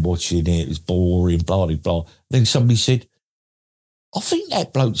sitting around watching it. It was boring, blah, blah, blah. Then somebody said, I think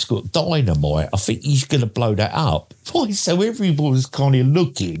that bloke's got dynamite. I think he's going to blow that up. So everyone was kind of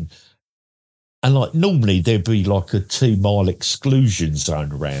looking. And normally there'd be like a 2-mile exclusion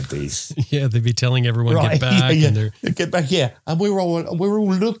zone around this. Yeah, they'd be telling everyone get back. Yeah. Get back, yeah. And we're all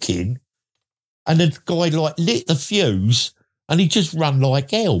looking. And the guy lit the fuse, and he just run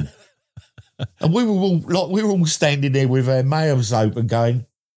like hell. And we were all standing there with our mouths open, going,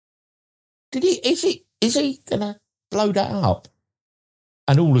 "Is he gonna blow that up?"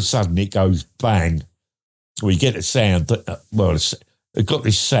 And all of a sudden, it goes bang. We get a sound. It got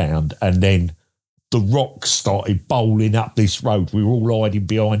this sound, and then the rocks started bowling up this road. We were all hiding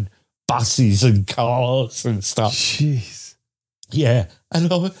behind buses and cars and stuff. Jeez. Yeah.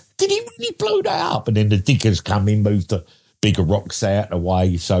 And I went, did he really blow that up? And then the diggers come in, moved the bigger rocks out of the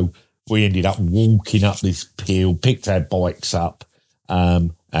way. So we ended up walking up this hill, picked our bikes up.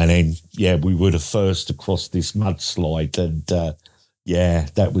 And then, we were the first across this mudslide. And,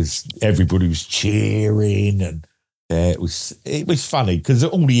 that was, everybody was cheering. And it was funny because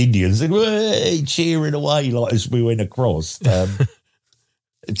all the Indians, they were cheering away like as we went across.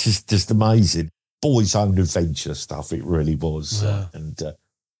 It's just amazing. Boys' own adventure stuff, it really was. Wow. And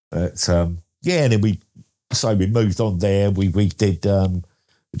then we moved on there. We did a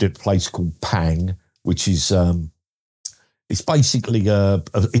place called Pang, which is it's basically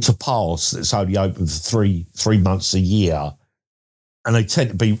it's a pass that's only open for three months a year, and it's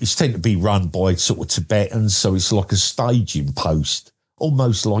tend to be run by sort of Tibetans. So it's like a staging post,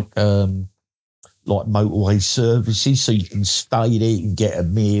 almost like motorway services. So you can stay there and get a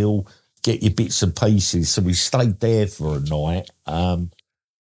meal, get your bits and pieces. So we stayed there for a night. I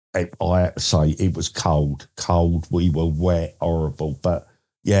have to say, it was cold. We were wet, horrible. But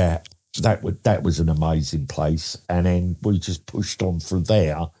yeah, that was an amazing place. And then we just pushed on from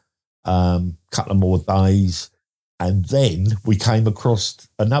there, couple of more days. And then we came across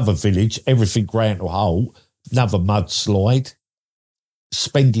another village, everything ground to a halt, another mudslide.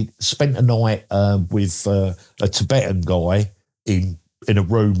 Spent a night with a Tibetan guy in a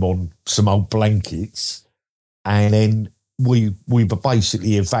room on some old blankets, and then we were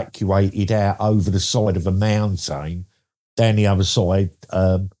basically evacuated out over the side of a mountain. Down the other side,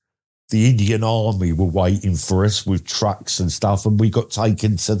 the Indian Army were waiting for us with trucks and stuff, and we got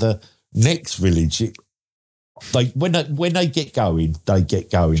taken to the next village. When they get going, they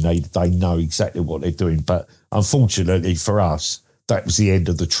get going. They know exactly what they're doing. But unfortunately for us, that was the end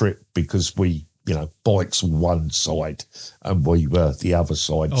of the trip because we, bikes on one side and we were the other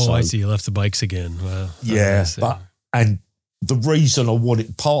side. Oh, so, I see. You left the bikes again. Wow. Yeah. And part of the reason I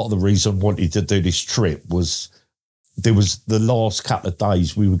wanted to do this trip was there was the last couple of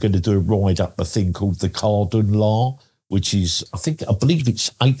days we were going to do a ride up a thing called the Cardun La, which is, I believe it's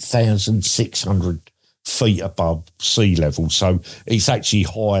 8,600 feet above sea level. So it's actually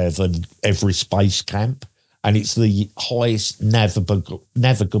higher than Everest Base Camp. And it's the highest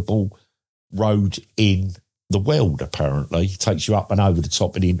navigable road in the world, apparently. It takes you up and over the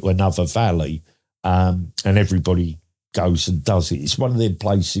top and into another valley, and everybody goes and does it. It's one of them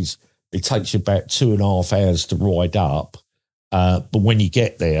places, it takes you about 2.5 hours to ride up, but when you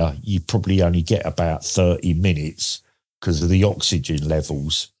get there, you probably only get about 30 minutes because of the oxygen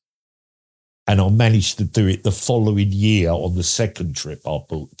levels. And I managed to do it the following year on the second trip I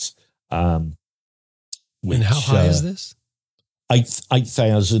booked. And how high is this?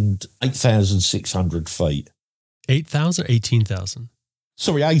 8,600 feet. 8,000 or 18,000?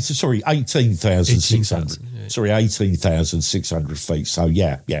 Sorry, 18,600. Yeah. Sorry, 18,600 feet. So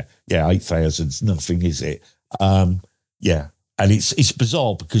yeah, 8,000's nothing, is it? And it's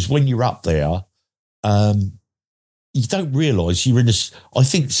bizarre because when you're up there, you don't realise you're in a. I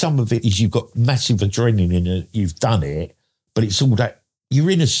think some of it is you've got massive adrenaline in it, you've done it, but it's all that you're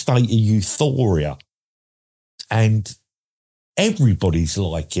in a state of euphoria. And everybody's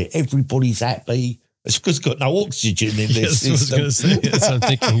like it. Everybody's happy. It's because it's got no oxygen in this system. I was going to say. Yes, I'm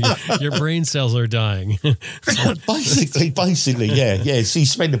thinking your brain cells are dying. basically, yeah. So you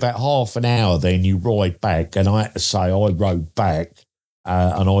spend about half an hour, then you ride back. And I had to say, I rode back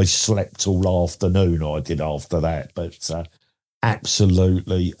and I slept all afternoon. I did after that. But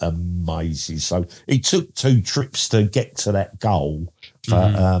absolutely amazing. So it took 2 trips to get to that goal.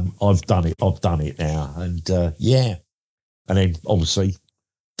 But I've done it now. And and then obviously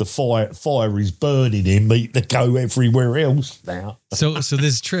the fire is burning in me to go everywhere else now. So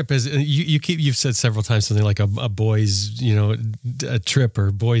this trip is you've said several times something like a boys a trip or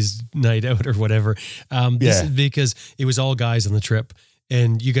boys night out or whatever. This is because it was all guys on the trip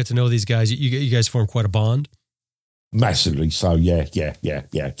and you get to know these guys. You guys form quite a bond. Massively so. Yeah. There's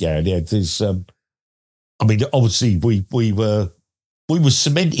obviously we were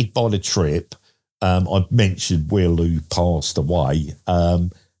cemented by the trip. I mentioned Will, who passed away. I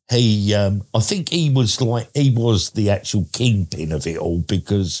think he was the actual kingpin of it all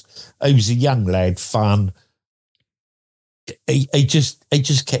because he was a young lad, fun. He just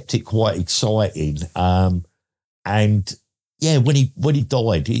kept it quite exciting. And yeah, when he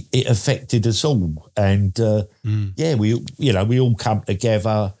died, it affected us all. And we all come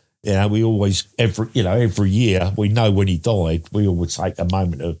together. We always every year we know when he died. We always take a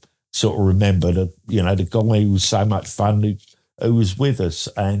moment to sort of remember the guy who was so much fun who was with us,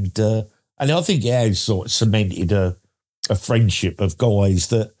 and I think it has sort of cemented a friendship of guys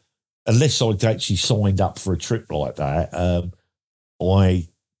that unless I'd actually signed up for a trip like that, I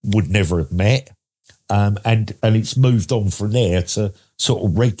would never have met. And it's moved on from there to sort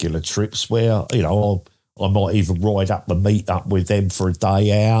of regular trips where, you know, I might even ride up and meet up with them for a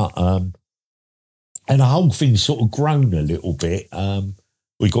day out. And the whole thing's sort of grown a little bit.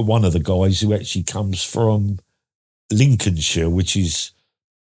 We got one of the guys who actually comes from Lincolnshire, which is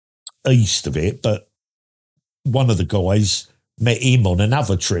east of it, but one of the guys met him on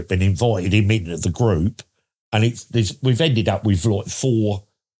another trip and invited him into the group. And we've ended up with like 4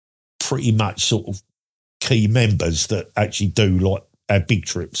 pretty much sort of key members that actually do like our big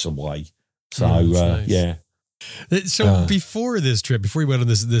trips away. So, nice. yeah. So before this trip, before you went on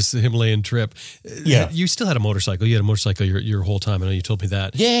this Himalayan trip, you still had a motorcycle. You had a motorcycle your whole time. I know you told me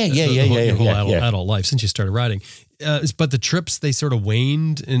that. Your whole adult life since you started riding. But the trips, they sort of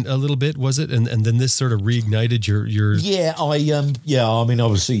waned a little bit, was it? And then this sort of reignited your. Yeah, I mean,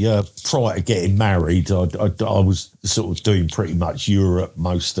 obviously, prior to getting married, I was sort of doing pretty much Europe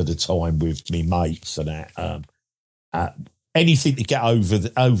most of the time with me mates and that. Anything to get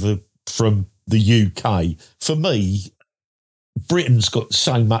over from the UK. For me, Britain's got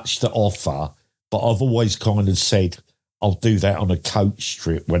so much to offer, but I've always kind of said I'll do that on a coach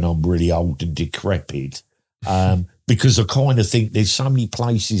trip when I'm really old and decrepit, because I kind of think there's so many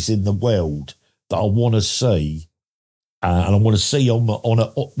places in the world that I want to see, and I want to see on not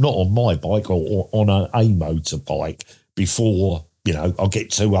on my bike or on a motorbike before, you know, I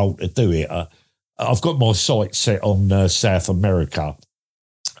get too old to do it. I've got my sights set on South America.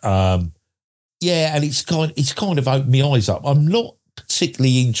 Yeah, and it's kind of opened my eyes up. I'm not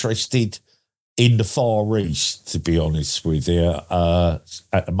particularly interested in the Far East, to be honest with you,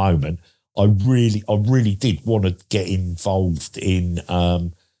 at the moment. I really did want to get involved in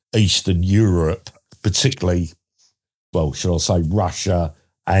Eastern Europe, particularly, well, should I say Russia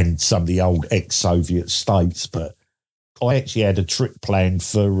and some of the old ex-Soviet states. But I actually had a trip planned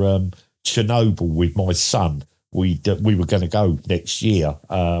for Chernobyl with my son. We were going to go next year.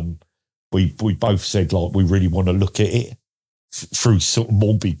 We both said, like, we really want to look at it through sort of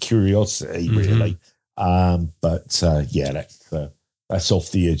morbid curiosity, really. But that's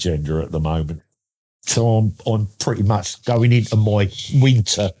off the agenda at the moment. So I'm pretty much going into my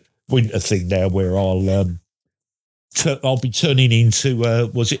winter thing now, where I'll be turning into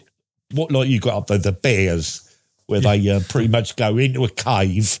was it what like you got up there, the bears, where they pretty much go into a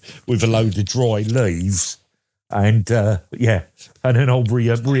cave with a load of dry leaves. And and then I'll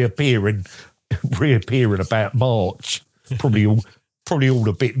reappear in about March. Probably all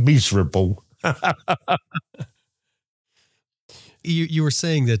a bit miserable. You were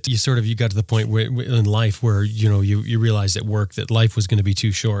saying that you got to the point where in life where, you know, you realized at work that life was going to be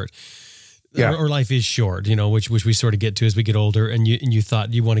too short. Yeah. Or life is short, you know, which we sort of get to as we get older, and you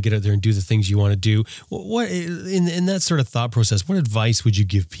thought you want to get out there and do the things you want to do. What in that sort of thought process, what advice would you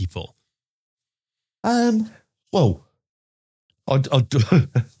give people? Well,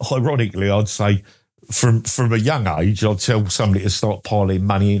 ironically, I'd say from a young age, I'd tell somebody to start piling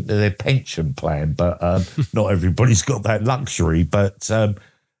money into their pension plan, but not everybody's got that luxury. But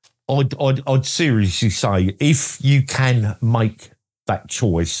I'd seriously say, if you can make that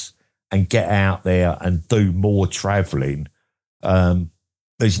choice and get out there and do more travelling,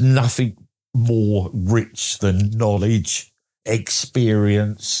 there's nothing more rich than knowledge,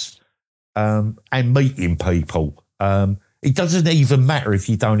 experience, and meeting people. It doesn't even matter if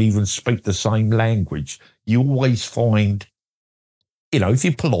you don't even speak the same language. You always find, you know, if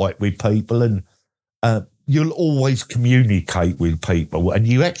you're polite with people, and you'll always communicate with people, and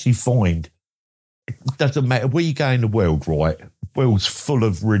you actually find it doesn't matter where you go in the world, right? The world's full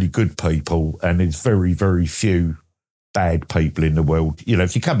of really good people, and there's very, very few bad people in the world. You know,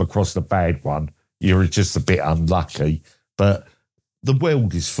 if you come across the bad one, you're just a bit unlucky. But the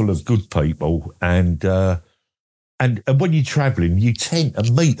world is full of good people, and when you're travelling, you tend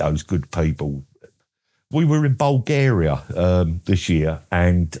to meet those good people. We were in Bulgaria this year,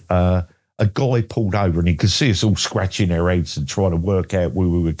 and a guy pulled over, and he could see us all scratching our heads and trying to work out where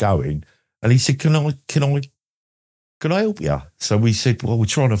we were going. And he said, "Can I help you?" So we said, "Well, we're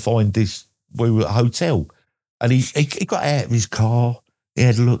trying to find this. We were at a hotel." And he got out of his car. He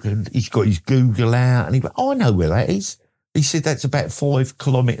had a look, and he's got his Google out, and he went, "Oh, I know where that is." He said, "That's about 5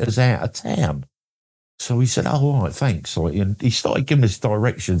 kilometres out of town." So he said, "Oh, all right, thanks." And he started giving us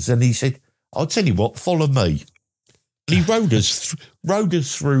directions, and he said, "I'll tell you what, follow me." And he rode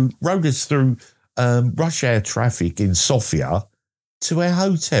us through rush hour traffic in Sofia to our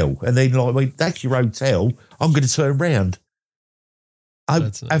hotel. And then, like, that's your hotel. I'm going to turn around.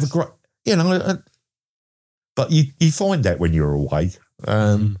 That's nice. Have a great, you know. But you find that when you're away.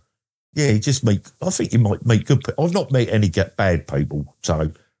 yeah, I think you might meet good people. I've not met any bad people,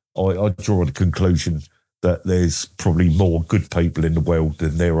 so I draw the conclusion that there's probably more good people in the world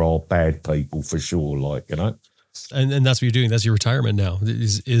than there are bad people, for sure. Like, you know. And that's what you're doing. That's your retirement now,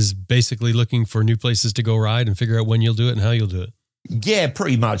 is basically looking for new places to go ride and figure out when you'll do it and how you'll do it. Yeah,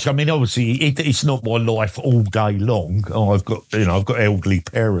 pretty much. I mean, obviously, it's not my life all day long. I've got elderly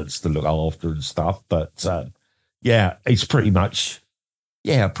parents to look after and stuff. But yeah, it's pretty much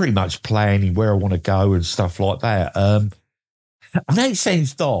planning where I want to go and stuff like that. I know it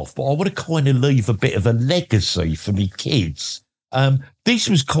sounds daft, but I want to kind of leave a bit of a legacy for me kids. This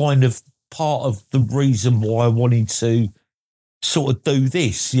was kind of part of the reason why I wanted to sort of do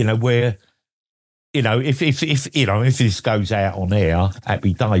this, you know, where, you know, if this goes out on air,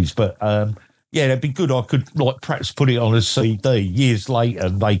 happy days. But yeah, it'd be good. I could like perhaps put it on a CD years later,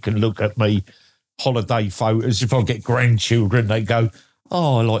 and they can look at me holiday photos. If I get grandchildren, they go,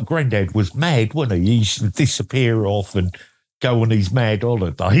 "Oh, like Granddad was mad, wasn't he? He used to disappear off and go on these mad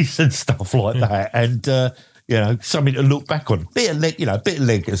holidays and stuff like that." And you know, something to look back on. Bit of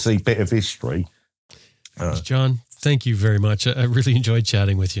legacy, bit of history. John, thank you very much. I really enjoyed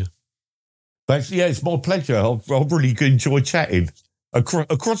chatting with you. Yeah, it's my pleasure. I've really enjoyed chatting.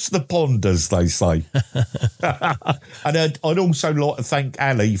 Across the pond, as they say. And I'd also like to thank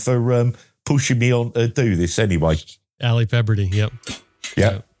Ali for pushing me on to do this anyway. Ali Pepperdy, yep.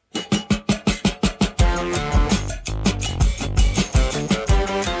 Yep.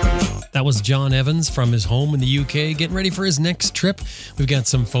 That was John Evans from his home in the UK, getting ready for his next trip. We've got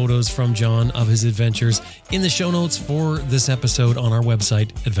some photos from John of his adventures in the show notes for this episode on our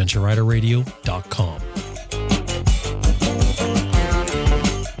website, adventureriderradio.com.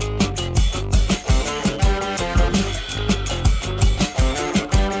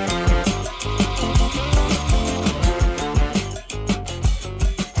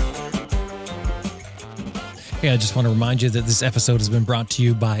 Hey, I just want to remind you that this episode has been brought to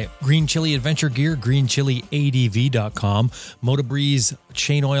you by Green Chili Adventure Gear, greenchiliadv.com, Motobreeze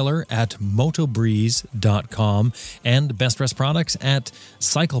Chain Oiler at motobreeze.com, and Best Rest Products at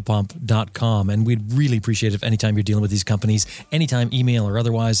cyclepump.com. And we'd really appreciate it if anytime you're dealing with these companies, anytime email or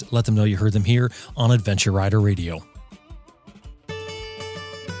otherwise, let them know you heard them here on Adventure Rider Radio.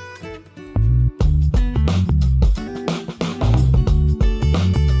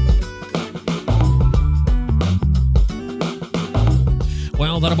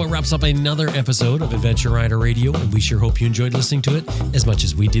 Well, that about wraps up another episode of Adventure Rider Radio, and we sure hope you enjoyed listening to it as much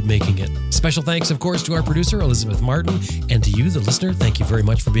as we did making it. Special thanks, of course, to our producer, Elizabeth Martin, and to you, the listener. Thank you very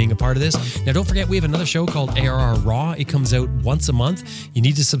much for being a part of this. Now, don't forget, we have another show called ARR Raw. It comes out once a month. You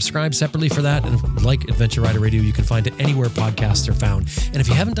need to subscribe separately for that, and like Adventure Rider Radio, you can find it anywhere podcasts are found. And if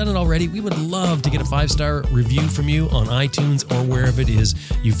you haven't done it already, we would love to get a 5-star review from you on iTunes or wherever it is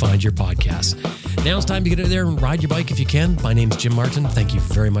you find your podcasts. Now it's time to get out there and ride your bike if you can. My name's Jim Martin. Thank you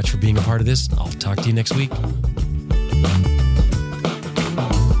very much for being a part of this. I'll talk to you next week.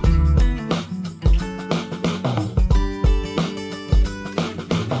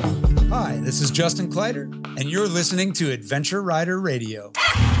 Hi, this is Justin Kleider, and you're listening to Adventure Rider Radio.